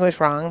something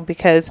was wrong,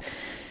 because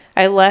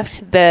I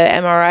left the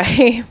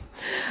MRI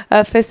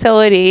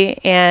facility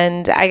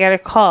and I got a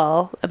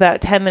call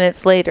about 10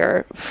 minutes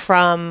later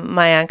from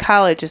my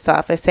oncologist's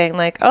office saying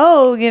like,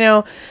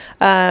 Dr.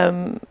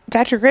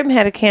 Grimm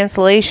had a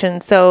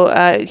cancellation.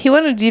 So he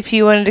wondered if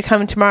you wanted to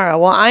come tomorrow.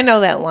 Well, I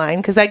know that line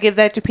because I give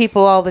that to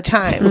people all the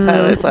time. So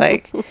I was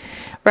like,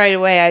 right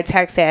away, I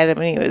texted Adam,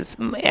 and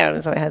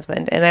Adam's my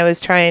husband, and I was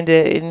trying to,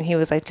 and he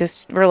was like,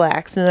 just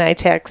relax. And then I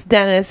text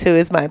Dennis, who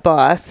is my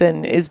boss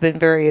and has been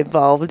very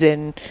involved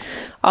in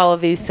all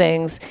of these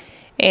things.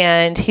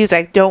 And he's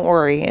like, don't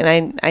worry.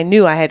 And I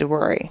knew I had to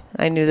worry.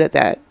 I knew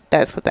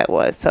that's what that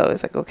was. So I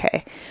was like,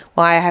 okay,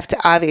 well, I have to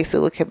obviously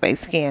look at my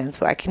scans,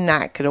 but I'm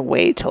not going to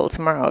wait till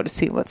tomorrow to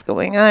see what's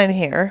going on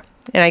here.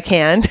 And I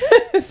can.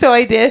 So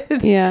I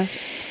did. Yeah.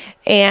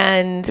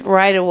 And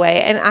right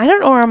away, and I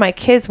don't know where my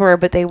kids were,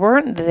 but they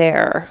weren't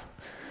there.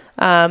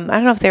 I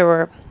don't know if they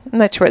were, I'm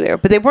not sure where they were,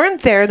 but they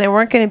weren't there. They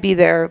weren't going to be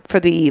there for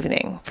the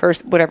evening for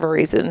whatever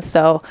reason.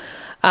 So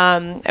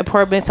I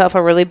poured myself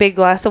a really big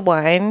glass of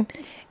wine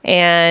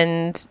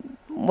and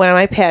went on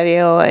my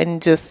patio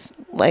and just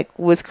like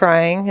was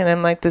crying. And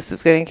I'm like, this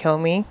is going to kill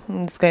me.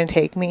 It's going to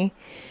take me.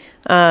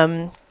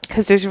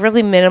 Because there's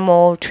really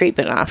minimal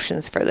treatment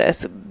options for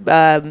this.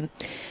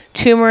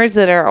 Tumors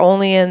that are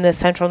only in the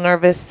central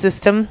nervous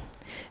system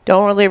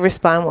don't really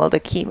respond well to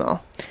chemo.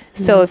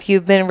 So if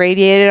you've been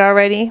radiated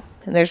already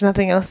and there's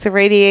nothing else to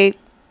radiate,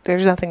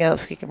 there's nothing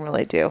else you can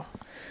really do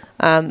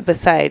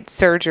besides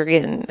surgery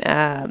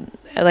and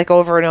like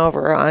over and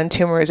over on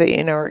tumors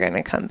that are going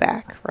to come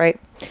back, right?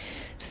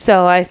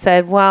 So I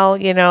said, well,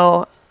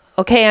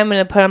 okay, I'm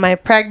going to put on my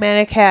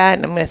pragmatic hat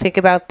and I'm going to think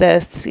about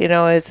this,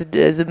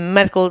 as a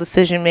medical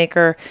decision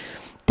maker.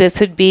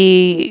 This would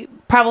be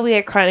probably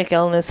a chronic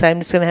illness that I'm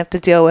just going to have to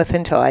deal with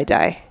until I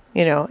die,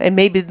 and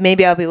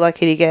maybe I'll be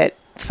lucky to get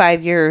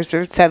 5 years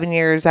or 7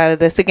 years out of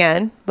this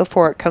again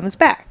before it comes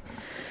back.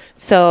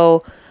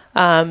 So,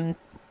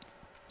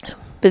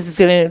 this is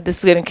going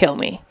to kill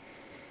me,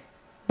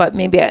 but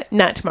maybe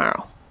not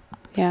tomorrow.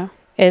 Yeah.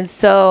 And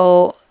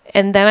so,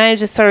 and then I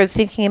just started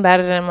thinking about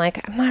it and I'm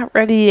like, I'm not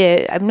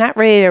ready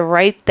to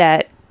write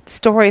that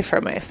story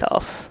for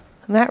myself.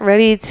 I'm not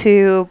ready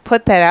to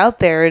put that out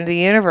there in the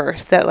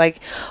universe that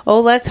like,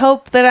 oh, let's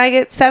hope that I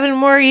get 7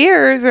 more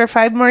years or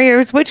 5 more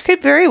years, which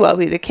could very well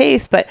be the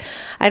case, but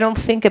I don't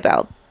think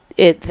about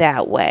it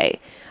that way.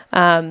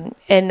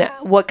 And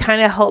what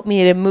kind of helped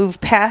me to move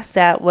past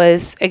that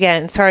was,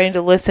 again, starting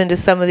to listen to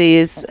some of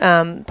these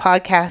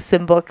podcasts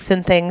and books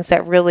and things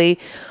that really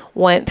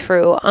went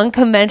through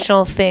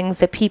unconventional things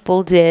that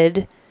people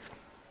did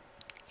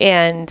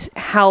and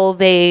how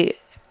they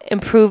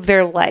improved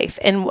their life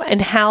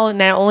and how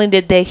not only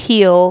did they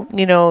heal,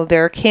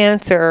 their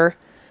cancer,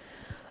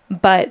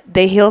 but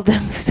they healed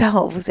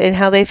themselves and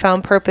how they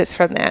found purpose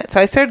from that.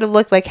 So I started to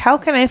look like, how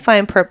can I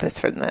find purpose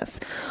from this?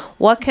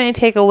 What can I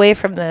take away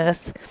from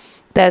this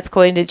that's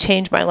going to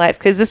change my life?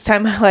 Because this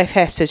time my life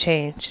has to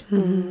change.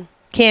 Mm-hmm.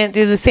 Can't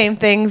do the same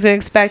things and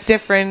expect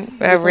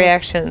different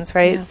reactions,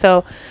 right? Yeah.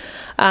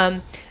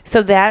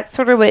 So that's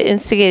sort of what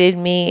instigated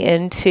me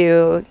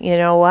into,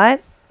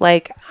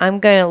 like, I'm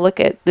going to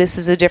look at this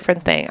as a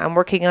different thing. I'm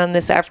working on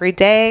this every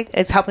day.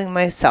 It's helping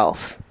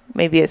myself.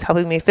 Maybe it's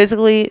helping me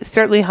physically,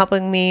 certainly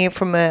helping me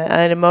from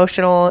an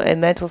emotional and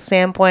mental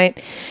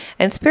standpoint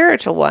and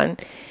spiritual one.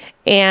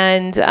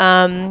 And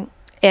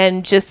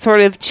just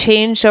sort of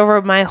changed over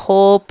my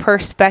whole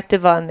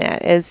perspective on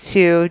that as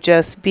to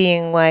just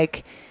being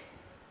like,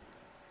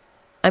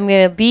 I'm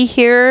going to be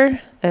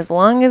here as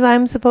long as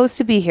I'm supposed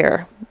to be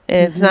here.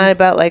 And it's not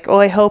about like,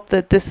 oh, I hope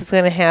that this is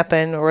going to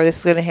happen or this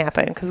is going to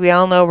happen. Because we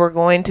all know we're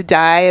going to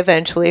die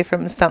eventually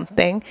from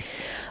something.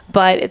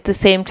 But at the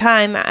same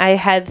time, I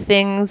had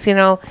things,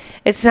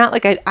 it's not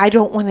like I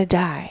don't want to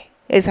die.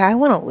 It's I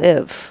want to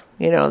live.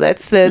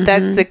 That's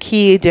the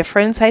key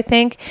difference, I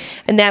think.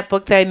 And that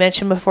book that I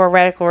mentioned before,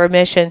 Radical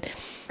Remission,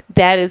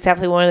 that is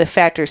definitely one of the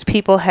factors.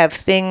 People have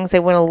things they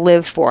want to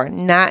live for,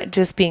 not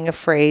just being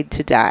afraid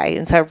to die.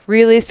 And so I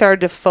really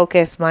started to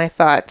focus my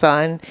thoughts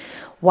on,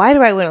 why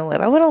do I want to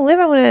live? I want to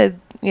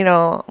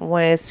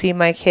want to see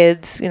my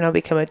kids,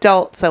 become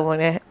adults. I want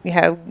to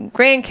have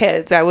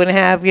grandkids. I want to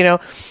have,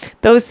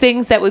 those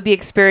things that would be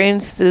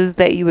experiences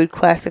that you would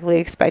classically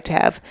expect to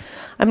have.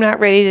 I'm not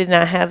ready to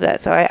not have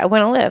that. So I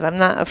want to live. I'm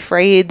not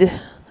afraid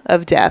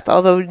of death,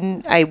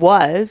 although I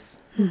was.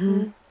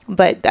 Mm-hmm.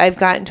 But I've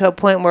gotten to a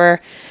point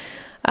where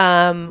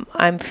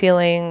I'm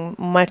feeling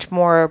much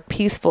more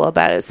peaceful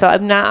about it. So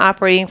I'm not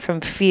operating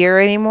from fear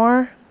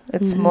anymore.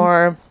 It's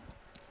more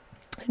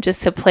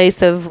just a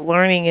place of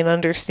learning and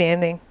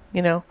understanding,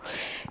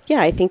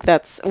 Yeah, I think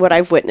that's what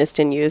I've witnessed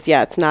in you is,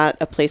 it's not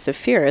a place of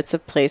fear. It's a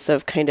place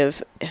of kind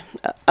of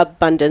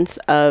abundance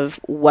of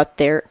what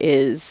there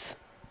is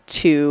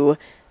to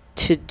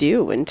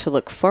do and to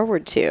look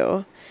forward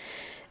to.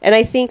 And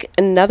I think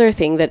another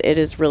thing that it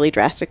has really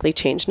drastically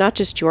changed, not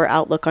just your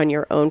outlook on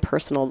your own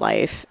personal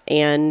life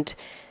and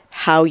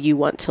how you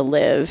want to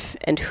live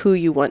and who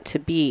you want to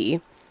be,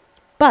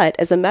 but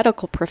as a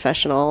medical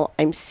professional,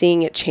 I'm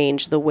seeing it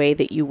change the way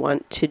that you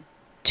want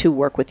to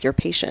work with your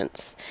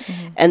patients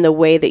and the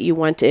way that you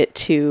want it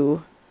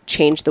to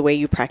change the way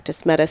you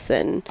practice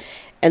medicine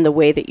and the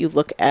way that you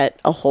look at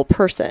a whole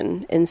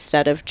person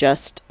instead of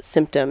just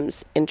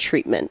symptoms and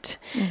treatment.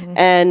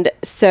 And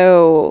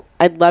so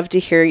I'd love to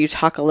hear you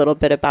talk a little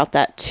bit about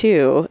that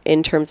too,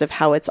 in terms of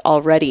how it's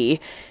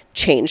already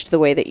changed the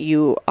way that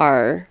you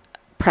are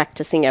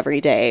practicing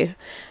every day.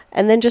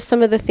 And then just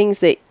some of the things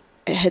that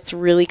it's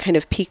really kind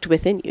of peaked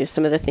within you,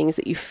 some of the things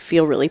that you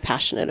feel really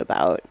passionate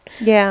about.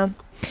 Yeah.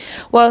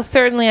 Well,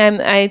 certainly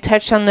I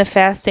touched on the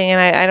fasting,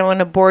 and I don't want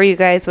to bore you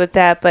guys with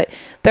that, but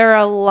there are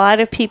a lot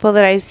of people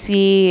that I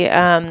see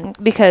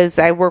because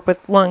I work with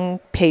lung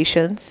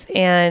patients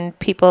and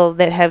people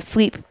that have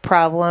sleep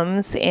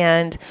problems,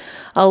 and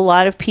a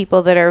lot of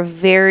people that are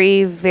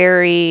very,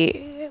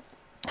 very,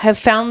 have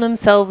found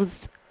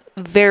themselves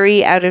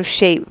very out of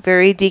shape,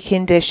 very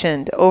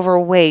deconditioned,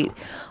 overweight,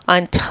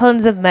 on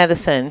tons of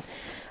medicine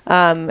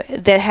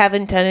that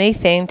haven't done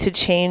anything to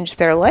change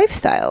their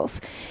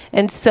lifestyles.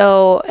 And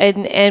so,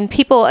 and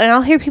people, and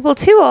I'll hear people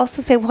too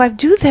also say, well, I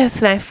do this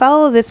and I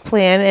follow this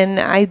plan and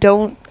I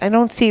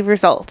don't see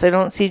results. I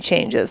don't see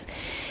changes.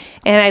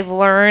 And I've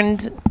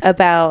learned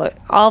about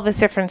all this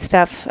different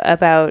stuff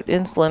about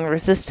insulin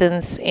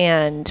resistance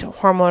and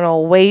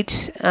hormonal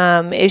weight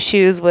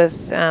issues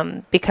with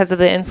because of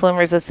the insulin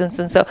resistance.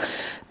 And so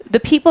the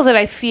people that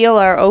I feel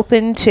are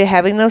open to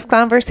having those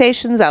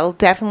conversations, I'll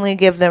definitely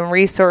give them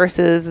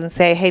resources and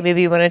say, hey,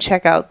 maybe you want to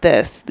check out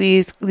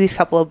these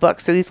couple of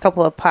books or these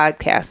couple of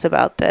podcasts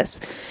about this.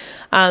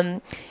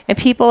 And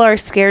people are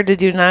scared to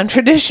do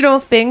non-traditional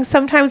things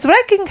sometimes, but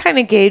I can kind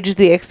of gauge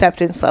the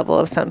acceptance level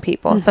of some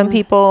people. Some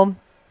people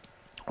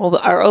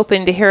are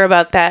open to hear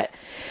about that.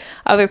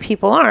 Other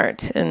people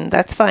aren't, and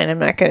that's fine.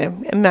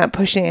 I'm not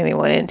pushing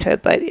anyone into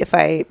it, but if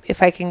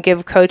I can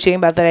give coaching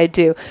about that, I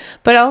do.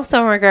 But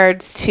also in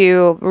regards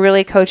to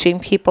really coaching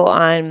people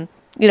on,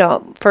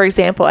 for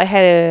example, I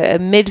had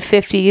a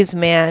mid-50s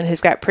man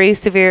who's got pretty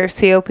severe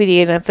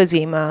COPD and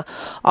emphysema,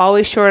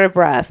 always short of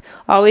breath,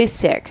 always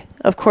sick,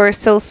 of course,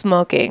 still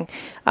smoking,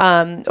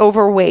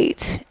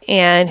 overweight,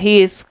 and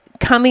he's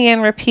coming in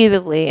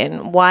repeatedly,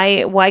 and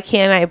why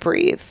can't I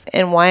breathe,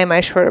 and why am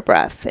I short of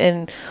breath,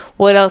 and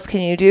what else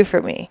can you do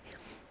for me?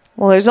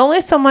 Well, there's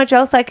only so much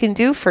else I can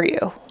do for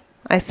you.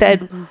 I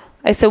said,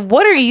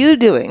 what are you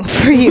doing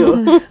for you?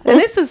 And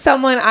this is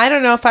someone, I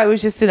don't know if I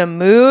was just in a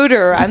mood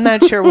or I'm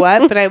not sure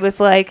what, but I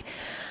was like,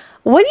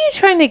 what are you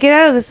trying to get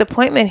out of this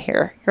appointment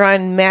here? You're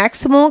on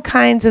maximal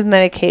kinds of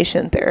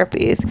medication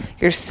therapies.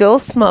 You're still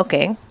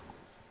smoking.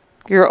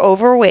 You're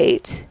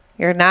overweight.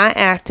 You're not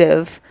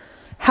active.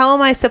 How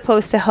am I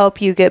supposed to help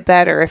you get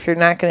better if you're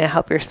not going to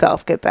help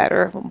yourself get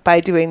better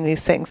by doing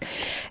these things?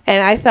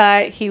 And I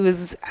thought he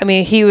was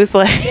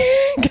like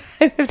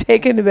kind of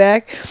taken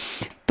aback.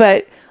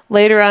 But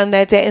later on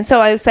that day, and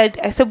so I said,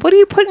 what do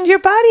you put into your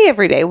body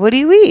every day? What do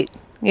you eat?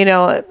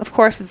 Of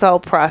course, it's all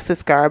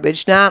processed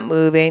garbage, not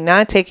moving,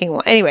 not taking.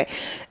 Anyway,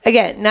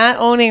 again, not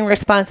owning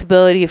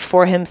responsibility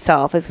for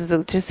himself. This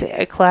is just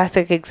a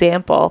classic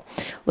example.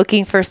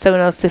 Looking for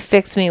someone else to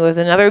fix me with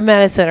another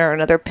medicine or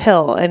another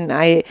pill. And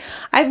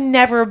I've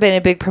never been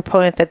a big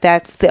proponent that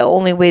that's the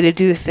only way to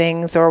do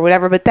things or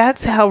whatever, but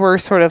that's how we're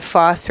sort of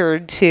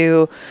fostered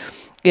to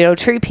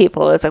treat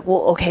people. It's like,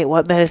 well, okay,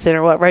 what medicine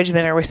or what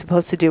regimen are we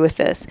supposed to do with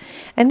this?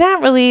 And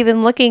not really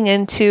even looking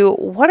into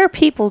what are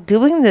people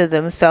doing to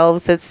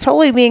themselves that's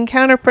totally being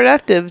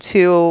counterproductive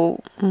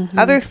to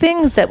other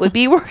things that would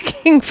be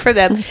working for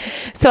them.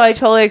 So I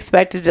totally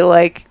expected to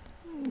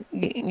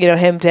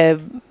him to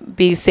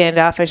be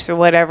standoffish or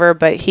whatever,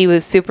 but he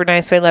was super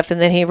nice when I left,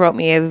 and then he wrote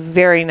me a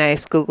very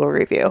nice Google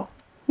review.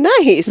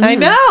 Nice. I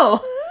know.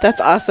 That's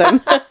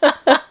awesome.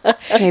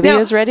 Maybe he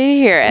was ready to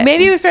hear it.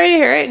 Maybe he was ready to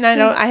hear it, and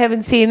I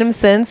haven't seen him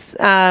since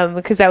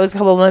because that was a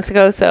couple of months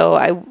ago. So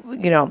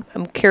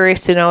I'm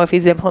curious to know if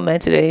he's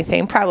implemented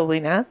anything.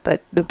 Probably not,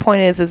 but the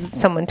point is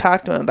someone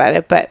talked to him about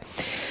it. But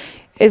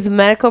as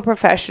medical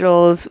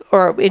professionals,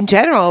 or in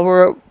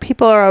general,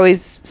 people are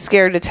always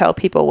scared to tell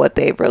people what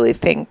they really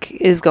think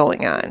is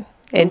going on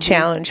and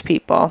challenge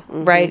people,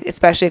 right?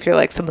 Especially if you're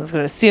like, someone's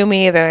going to sue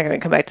me, they're not going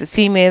to come back to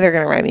see me, they're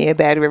going to write me a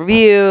bad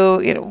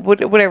review,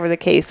 whatever the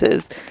case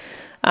is.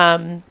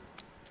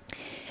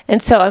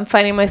 And so I'm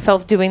finding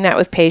myself doing that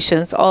with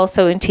patients.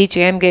 Also in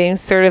teaching, I'm getting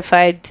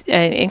certified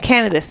in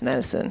cannabis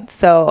medicine.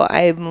 So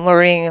I'm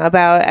learning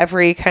about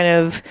every kind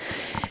of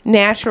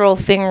natural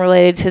thing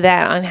related to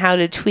that, on how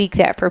to tweak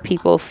that for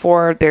people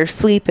for their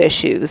sleep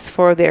issues,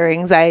 for their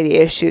anxiety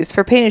issues,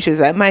 for pain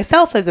issues. I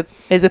myself as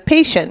a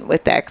patient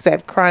with that, because I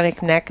have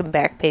chronic neck and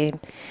back pain.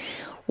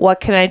 What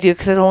can I do?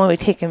 Because I don't want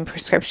to be taking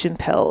prescription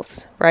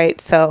pills, right?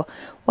 So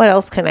what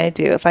else can I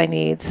do if I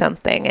need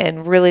something?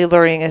 And really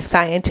learning a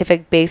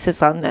scientific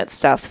basis on that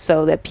stuff,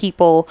 so that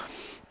people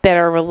that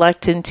are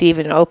reluctant to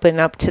even open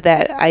up to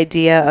that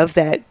idea of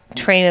that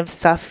train of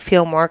stuff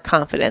feel more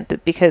confident,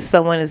 that because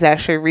someone has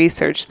actually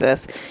researched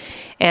this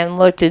and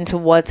looked into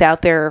what's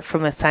out there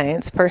from a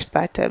science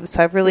perspective.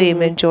 So I really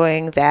am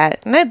enjoying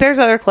that. And there's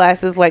other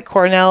classes, like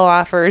Cornell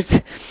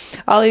offers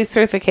all these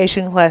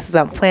certification classes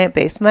on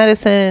plant-based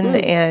medicine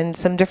and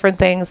some different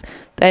things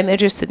that I'm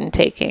interested in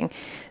taking.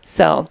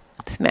 So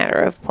it's a matter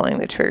of pulling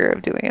the trigger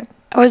of doing it.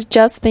 I was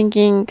just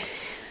thinking,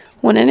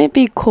 wouldn't it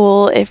be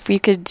cool if we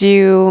could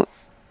do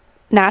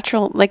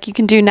natural, like you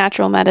can do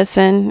natural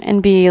medicine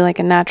and be like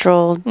a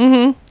natural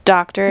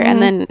doctor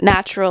and then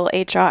natural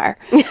HR.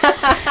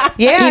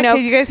 Yeah,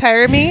 could you guys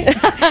hire me?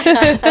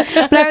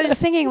 But I was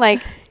just thinking,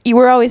 like, you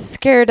were always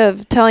scared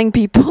of telling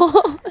people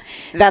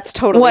that's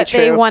totally what true.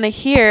 they want to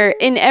hear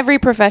in every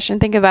profession.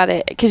 Think about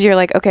it, because you're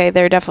like, okay,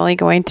 they're definitely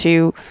going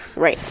to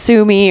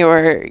sue me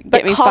or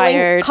get me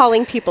fired.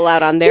 Calling people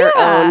out on their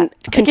own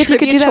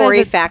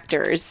contributory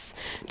factors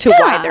to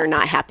why they're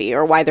not happy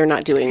or why they're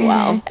not doing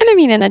well. And I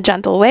mean, in a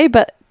gentle way,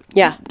 but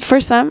for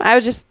some, I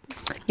was just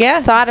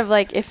thought of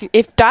like,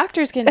 if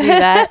doctors can do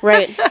that,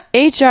 right?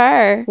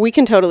 HR, we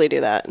can totally do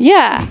that.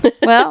 Yeah.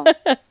 Well,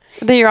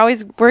 then you're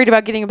always worried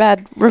about getting a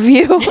bad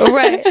review.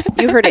 Right.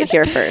 You heard it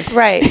here first.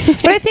 Right.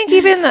 But I think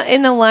even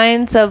in the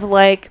lines of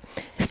like,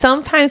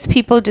 sometimes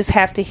people just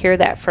have to hear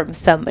that from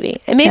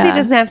somebody. And maybe it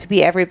doesn't have to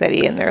be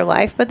everybody in their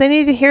life, but they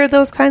need to hear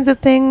those kinds of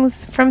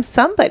things from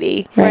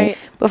somebody. Right.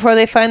 Before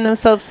they find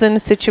themselves in a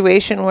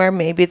situation where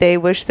maybe they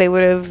wish they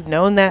would have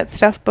known that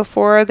stuff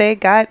before they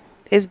got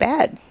as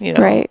bad,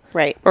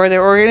 Right. Or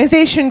their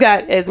organization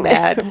got as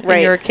bad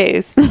in your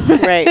case.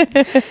 Right.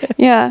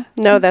 Yeah.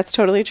 No, that's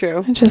totally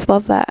true. I just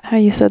love that, how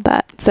you said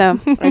that. So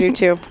I do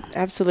too.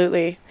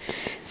 Absolutely.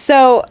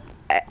 So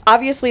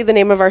obviously the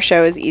name of our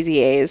show is Easy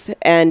A's,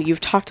 and you've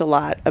talked a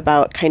lot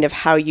about kind of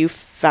how you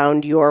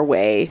found your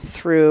way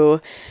through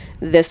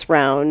this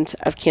round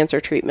of cancer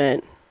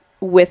treatment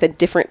with a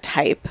different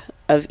type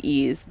of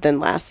ease than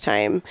last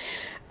time.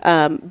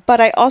 But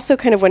I also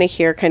kind of want to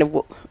hear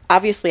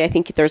obviously I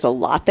think there's a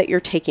lot that you're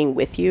taking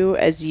with you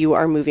as you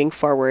are moving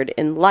forward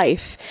in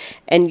life.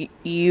 And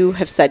you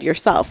have said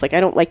yourself, like,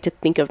 I don't like to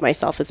think of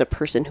myself as a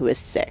person who is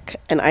sick,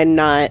 and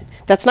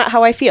that's not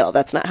how I feel.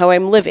 That's not how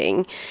I'm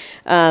living.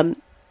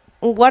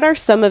 What are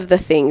some of the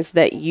things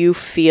that you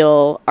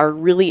feel are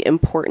really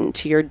important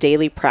to your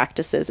daily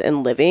practices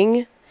and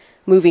living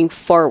moving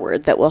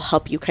forward that will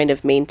help you kind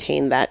of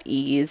maintain that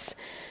ease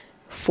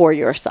for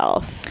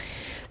yourself?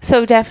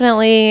 So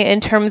definitely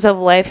in terms of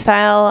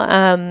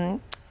lifestyle,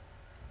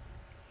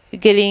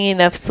 getting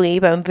enough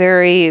sleep. I'm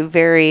very,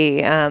 very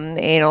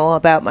anal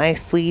about my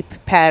sleep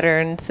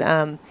patterns.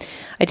 I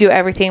do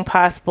everything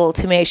possible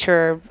to make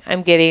sure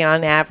I'm getting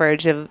on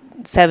average of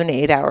 7 to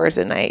 8 hours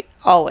a night,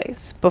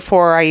 always.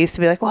 Before I used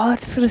to be like, well, I'm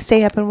just going to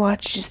stay up and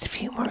watch just a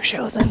few more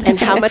shows on Netflix. And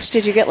how much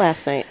did you get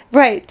last night?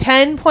 Right,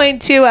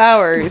 10.2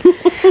 hours.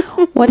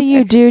 What do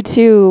you do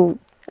to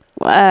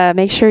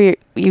make sure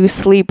you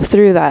sleep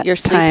through that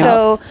time?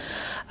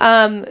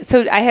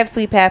 So I have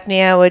sleep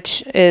apnea,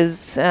 which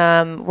is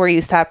where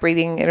you stop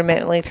breathing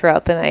intermittently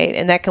throughout the night,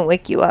 and that can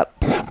wake you up,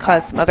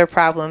 cause some other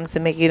problems,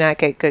 and make you not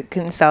get good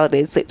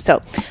consolidated sleep.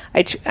 So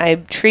I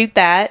treat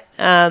that.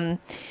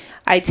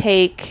 I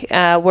take,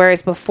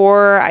 whereas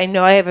before I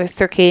know I have a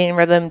circadian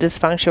rhythm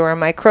dysfunction where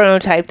my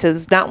chronotype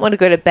does not want to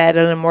go to bed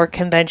on a more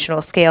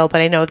conventional scale,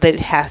 but I know that it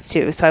has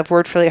to. So I've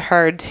worked really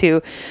hard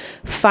to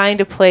find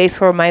a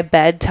place where my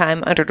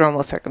bedtime, under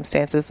normal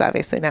circumstances,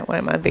 obviously not when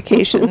I'm on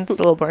vacation, it's a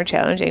little more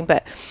challenging,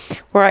 but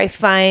where I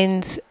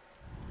find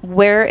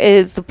where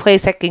is the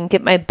place I can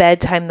get my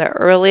bedtime the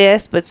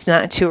earliest, but it's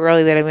not too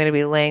early that I'm going to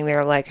be laying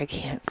there like I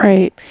can't sleep.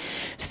 Right.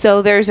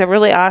 So there's a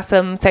really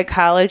awesome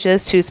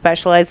psychologist who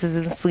specializes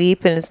in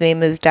sleep, and his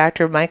name is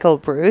Dr. Michael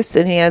Bruce,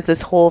 and he has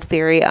this whole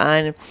theory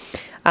on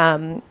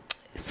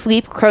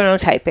sleep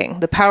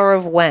chronotyping, the power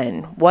of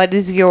when. What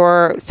does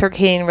your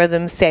circadian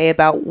rhythm say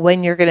about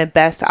when you're going to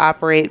best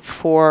operate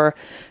for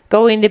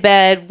going to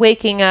bed,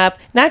 waking up,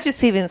 not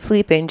just even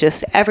sleeping,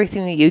 just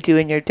everything that you do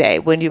in your day,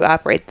 when you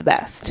operate the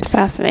best. It's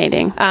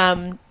fascinating.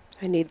 I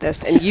need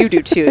this, and you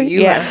do too.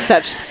 You have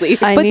such sleep.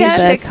 But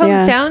it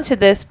comes down to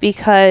this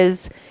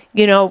because,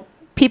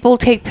 people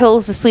take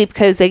pills to sleep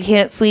because they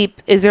can't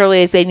sleep as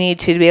early as they need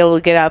to be able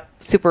to get up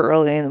super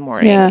early in the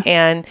morning. Yeah.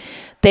 And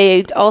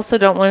they also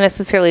don't want to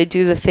necessarily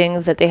do the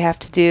things that they have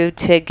to do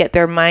to get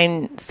their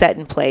mind set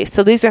in place.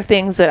 So these are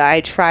things that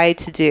I try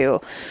to do.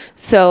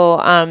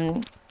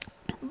 So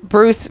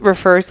Bruce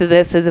refers to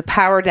this as a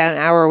power down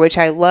hour, which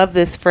I love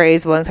this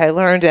phrase. Once I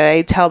learned it,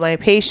 I tell my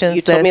patients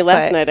You told me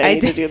last night I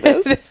need to do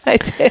this. I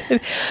did.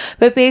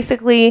 But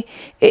basically,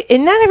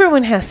 and not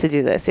everyone has to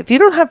do this. If you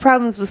don't have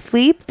problems with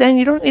sleep, then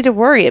you don't need to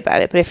worry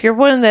about it. But if you're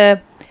one of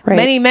the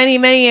many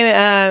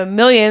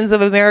millions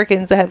of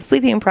Americans that have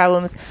sleeping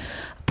problems,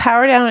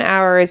 power down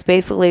hour is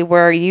basically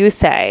where you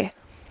say,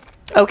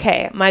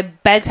 okay, my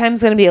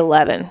bedtime's going to be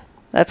 11.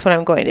 That's when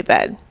I'm going to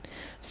bed.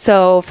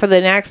 So for the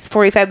next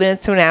 45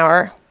 minutes to an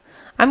hour,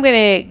 I'm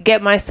going to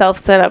get myself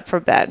set up for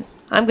bed.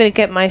 I'm going to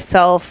get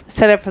myself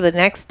set up for the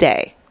next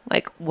day.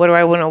 Like, what do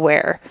I want to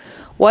wear?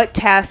 What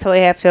tasks do I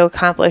have to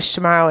accomplish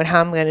tomorrow, and how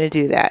I'm going to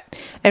do that?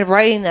 And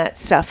writing that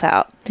stuff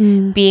out.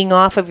 Being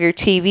off of your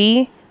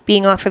TV,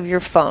 being off of your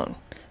phone.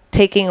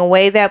 Taking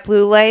away that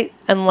blue light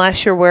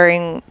unless you're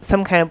wearing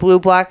some kind of blue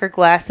blocker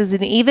glasses.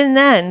 And even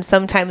then,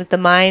 sometimes the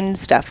mind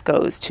stuff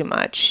goes too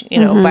much,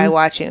 by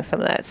watching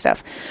some of that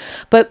stuff.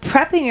 But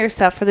prepping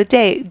yourself for the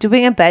day,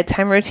 doing a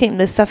bedtime routine.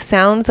 This stuff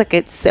sounds like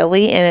it's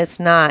silly, and it's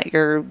not.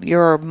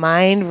 Your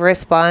mind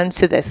responds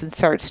to this and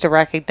starts to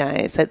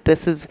recognize that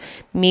this is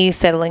me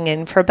settling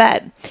in for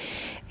bed.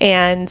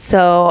 And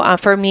so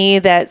for me,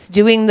 that's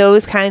doing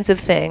those kinds of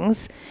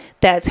things.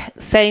 That's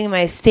setting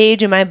my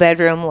stage in my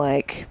bedroom,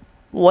 like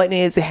what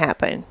needs to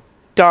happen.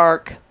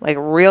 Dark, like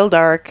real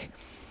dark.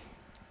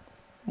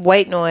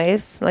 White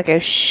noise, like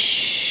a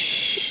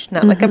shh,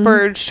 not like a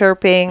bird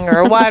chirping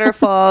or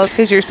waterfalls,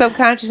 because your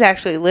subconscious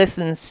actually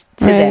listens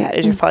to that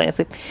as you're falling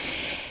asleep.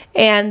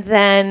 And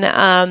then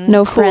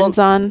no friends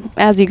on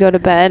as you go to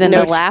bed, and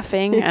they're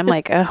laughing. I'm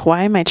like,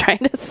 why am I trying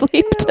to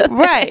sleep today?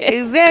 Right,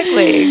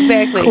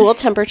 exactly. Cool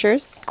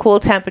temperatures,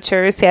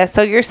 yeah.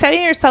 So you're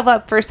setting yourself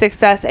up for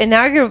success, and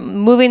now you're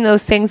moving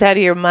those things out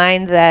of your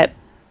mind that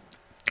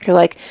you're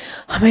like,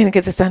 I'm going to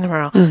get this done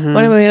tomorrow. When am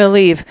I going to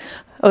leave?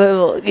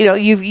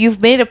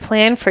 You've made a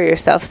plan for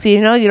yourself, so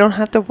you don't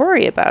have to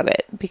worry about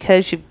it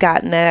because you've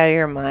gotten that out of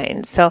your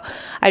mind. So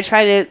I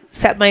try to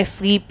set my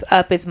sleep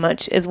up as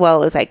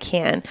well as I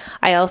can.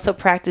 I also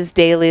practice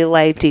daily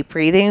light deep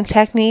breathing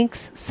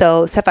techniques.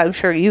 So stuff I'm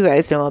sure you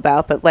guys know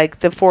about, but like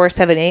the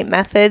 4-7-8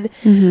 method,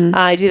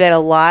 I do that a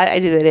lot. I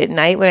do that at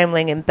night when I'm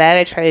laying in bed.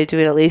 I try to do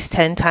it at least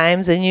 10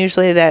 times, and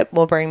usually that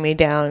will bring me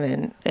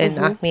down and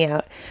knock me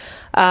out.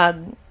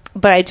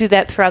 But I do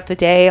that throughout the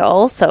day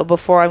also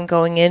before I'm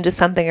going into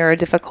something or a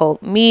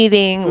difficult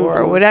meeting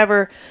or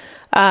whatever.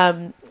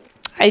 I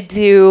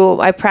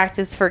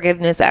practice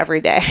forgiveness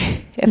every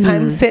day. If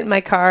I'm sitting in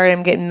my car and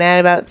I'm getting mad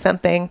about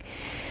something,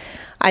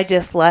 I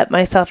just let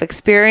myself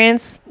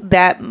experience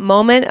that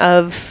moment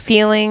of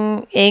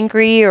feeling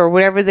angry or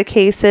whatever the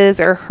case is,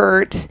 or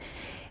hurt.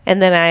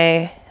 And then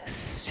I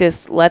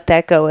just let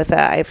that go with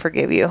that. I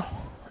forgive you.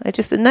 And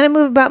then I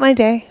move about my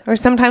day. Or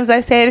sometimes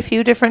I say it a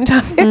few different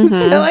times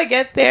till I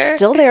get there.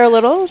 Still there a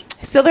little.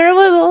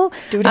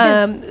 Do it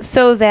again.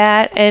 So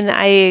that, and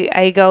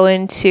I go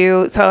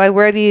into, so I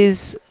wear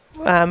these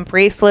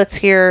bracelets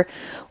here,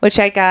 which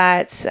I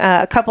got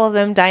a couple of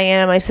them.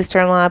 Diana, my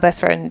sister-in-law,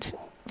 best friend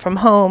from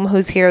home,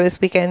 who's here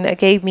this weekend,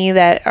 gave me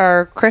that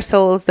are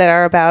crystals that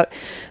are about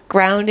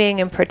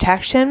grounding and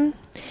protection.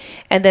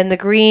 And then the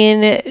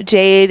green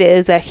jade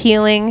is a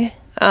healing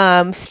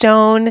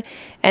stone.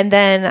 And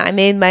then I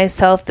made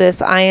myself this,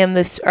 I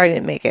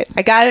didn't make it.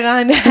 I got it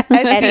on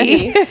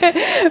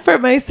Etsy for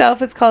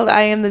myself. It's called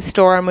I Am the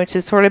Storm, which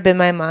has sort of been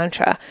my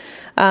mantra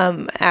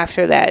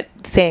after that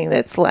saying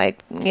that's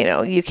like,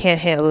 you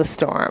can't handle the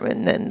storm.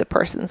 And then the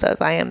person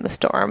says, I am the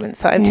storm. And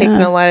so I've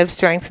taken a lot of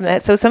strength from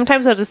that. So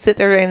sometimes I'll just sit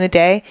there during the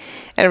day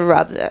and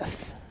rub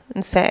this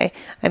and say,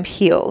 I'm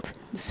healed,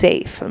 I'm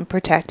safe, I'm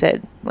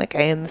protected, like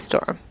I am the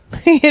storm.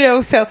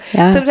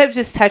 Sometimes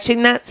just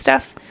touching that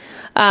stuff.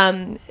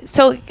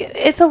 So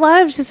it's a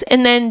lot of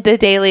and then the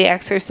daily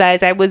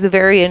exercise. I was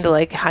very into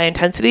like high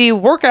intensity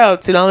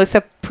workouts and all this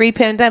stuff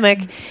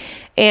pre-pandemic,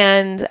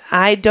 and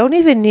I don't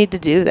even need to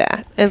do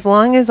that as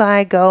long as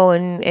I go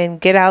and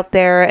get out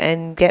there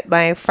and get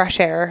my fresh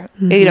air,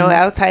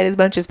 outside as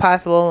much as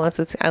possible.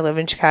 Unless I live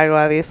in Chicago,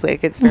 obviously it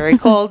gets very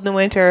cold in the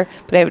winter,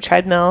 but I have a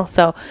treadmill.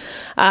 So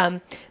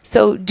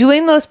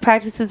doing those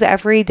practices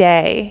every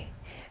day.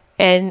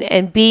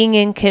 And being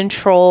in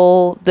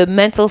control, the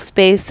mental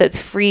space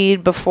that's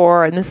freed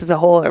before, and this is a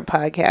whole other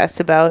podcast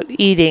about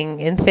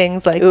eating and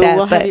things like that.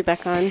 We'll have you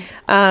back on.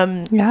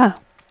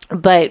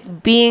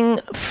 But being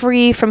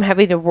free from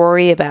having to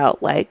worry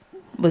about, like,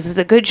 was this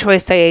a good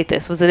choice I ate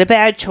this? Was it a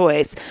bad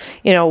choice?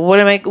 What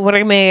am I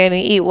going to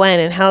eat when,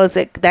 and how is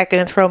that going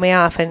to throw me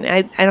off? And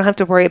I don't have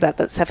to worry about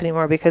that stuff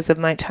anymore because of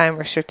my time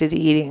restricted to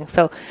eating.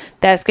 So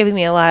that's giving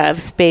me a lot of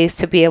space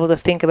to be able to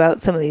think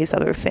about some of these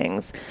other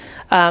things.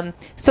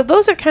 So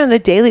those are kind of the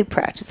daily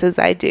practices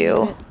I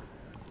do.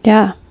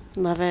 Yeah.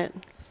 Love it.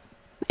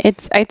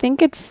 I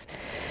think it's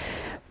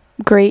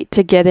great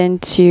to get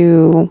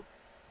into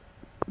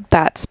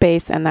that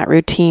space and that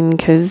routine,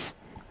 because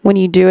when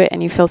you do it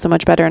and you feel so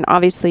much better, and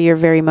obviously you're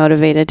very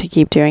motivated to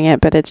keep doing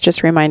it, but it's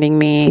just reminding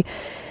me,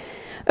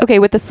 okay,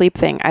 with the sleep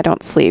thing, I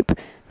don't sleep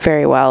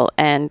very well.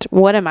 And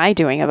what am I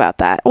doing about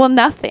that? Well,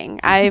 nothing.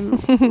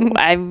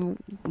 I'm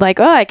like,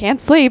 oh, I can't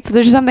sleep.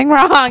 There's something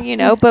wrong,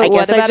 but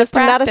what about just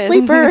am not a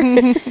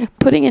sleeper?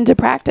 Putting into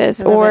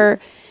practice or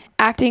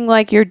acting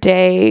like your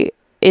day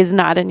is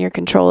not in your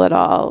control at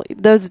all.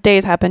 Those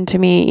days happen to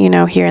me,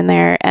 here and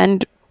there.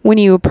 And when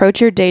you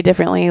approach your day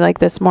differently, like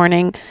this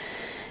morning,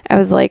 I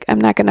was like, I'm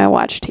not going to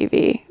watch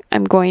TV.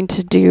 I'm going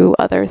to do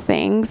other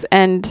things.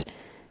 And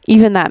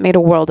even that made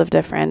a world of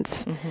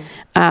difference.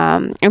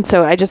 And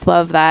so I just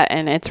love that.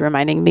 And it's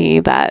reminding me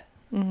that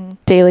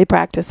daily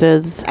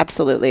practices.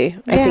 Absolutely.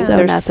 I think so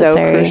they're necessary.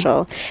 so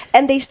crucial.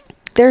 And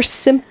they're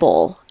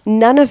simple.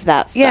 None of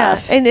that stuff.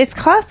 Yeah, and it's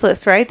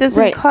costless, right? It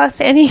doesn't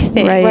cost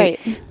anything. Right.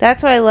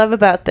 That's what I love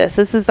about this.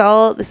 This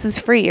is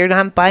free. You're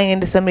not buying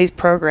into somebody's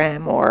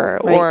program or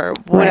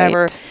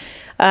whatever.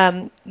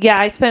 Right.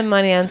 I spend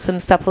money on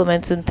some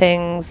supplements and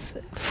things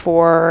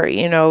for,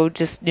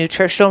 just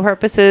nutritional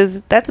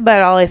purposes. That's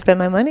about all I spend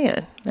my money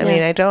on. I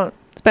mean, I don't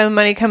spend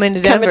money coming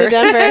to Denver.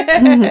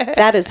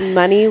 That is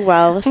money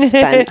well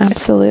spent.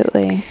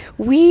 Absolutely.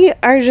 We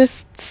are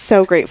just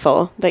so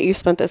grateful that you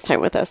spent this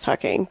time with us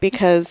talking,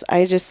 because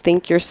I just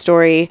think your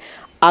story,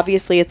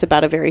 obviously it's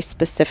about a very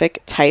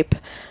specific type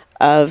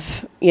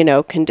of,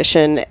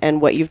 condition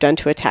and what you've done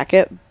to attack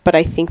it. But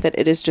I think that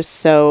it is just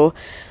so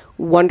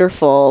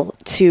wonderful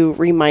to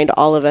remind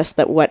all of us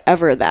that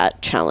whatever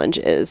that challenge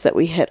is that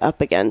we hit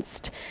up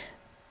against,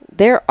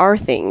 there are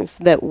things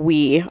that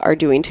we are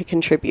doing to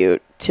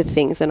contribute to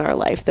things in our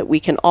life that we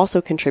can also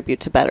contribute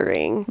to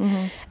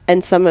bettering.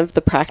 And some of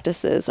the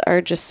practices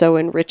are just so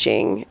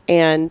enriching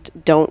and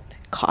don't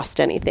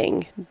cost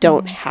anything,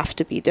 don't have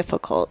to be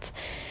difficult.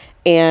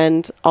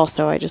 And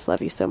also, I just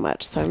love you so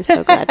much. So I'm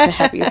so glad to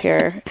have you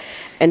here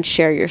and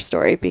share your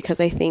story, because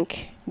I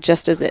think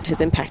just as it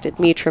has impacted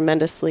me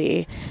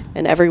tremendously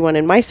and everyone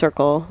in my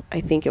circle, I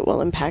think it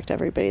will impact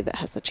everybody that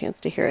has the chance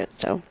to hear it.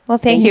 So, well,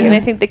 thank you. And I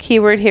think the key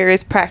word here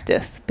is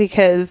practice,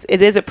 because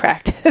it is a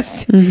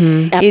practice.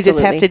 You just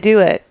have to do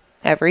it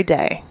every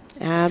day.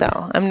 Absolutely.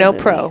 So I'm no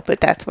pro, but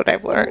that's what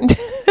I've learned.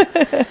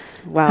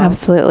 Wow.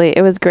 Absolutely.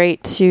 It was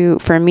great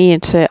for me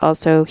to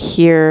also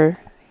hear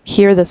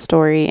the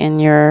story in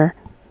your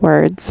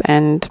words,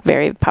 and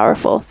very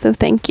powerful. So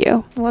thank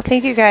you. Well,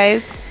 thank you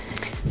guys.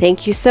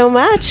 Thank you so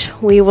much.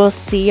 We will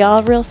see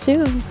y'all real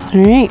soon.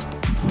 All right.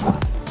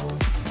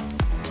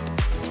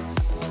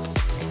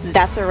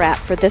 That's a wrap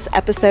for this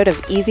episode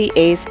of Easy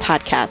A's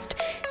podcast.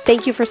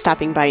 Thank you for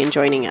stopping by and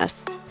joining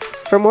us.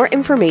 For more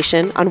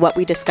information on what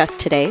we discussed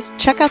today,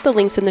 check out the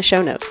links in the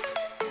show notes.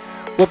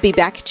 We'll be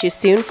back at you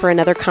soon for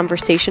another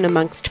conversation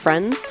amongst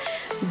friends.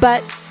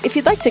 But if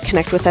you'd like to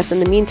connect with us in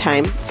the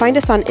meantime, find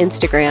us on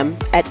Instagram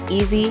at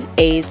Easy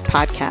A's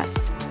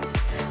Podcast.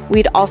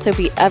 We'd also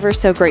be ever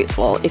so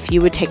grateful if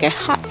you would take a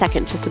hot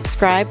second to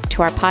subscribe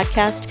to our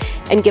podcast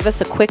and give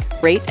us a quick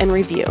rate and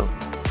review.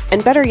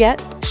 And better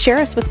yet, share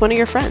us with one of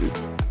your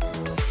friends.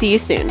 See you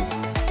soon.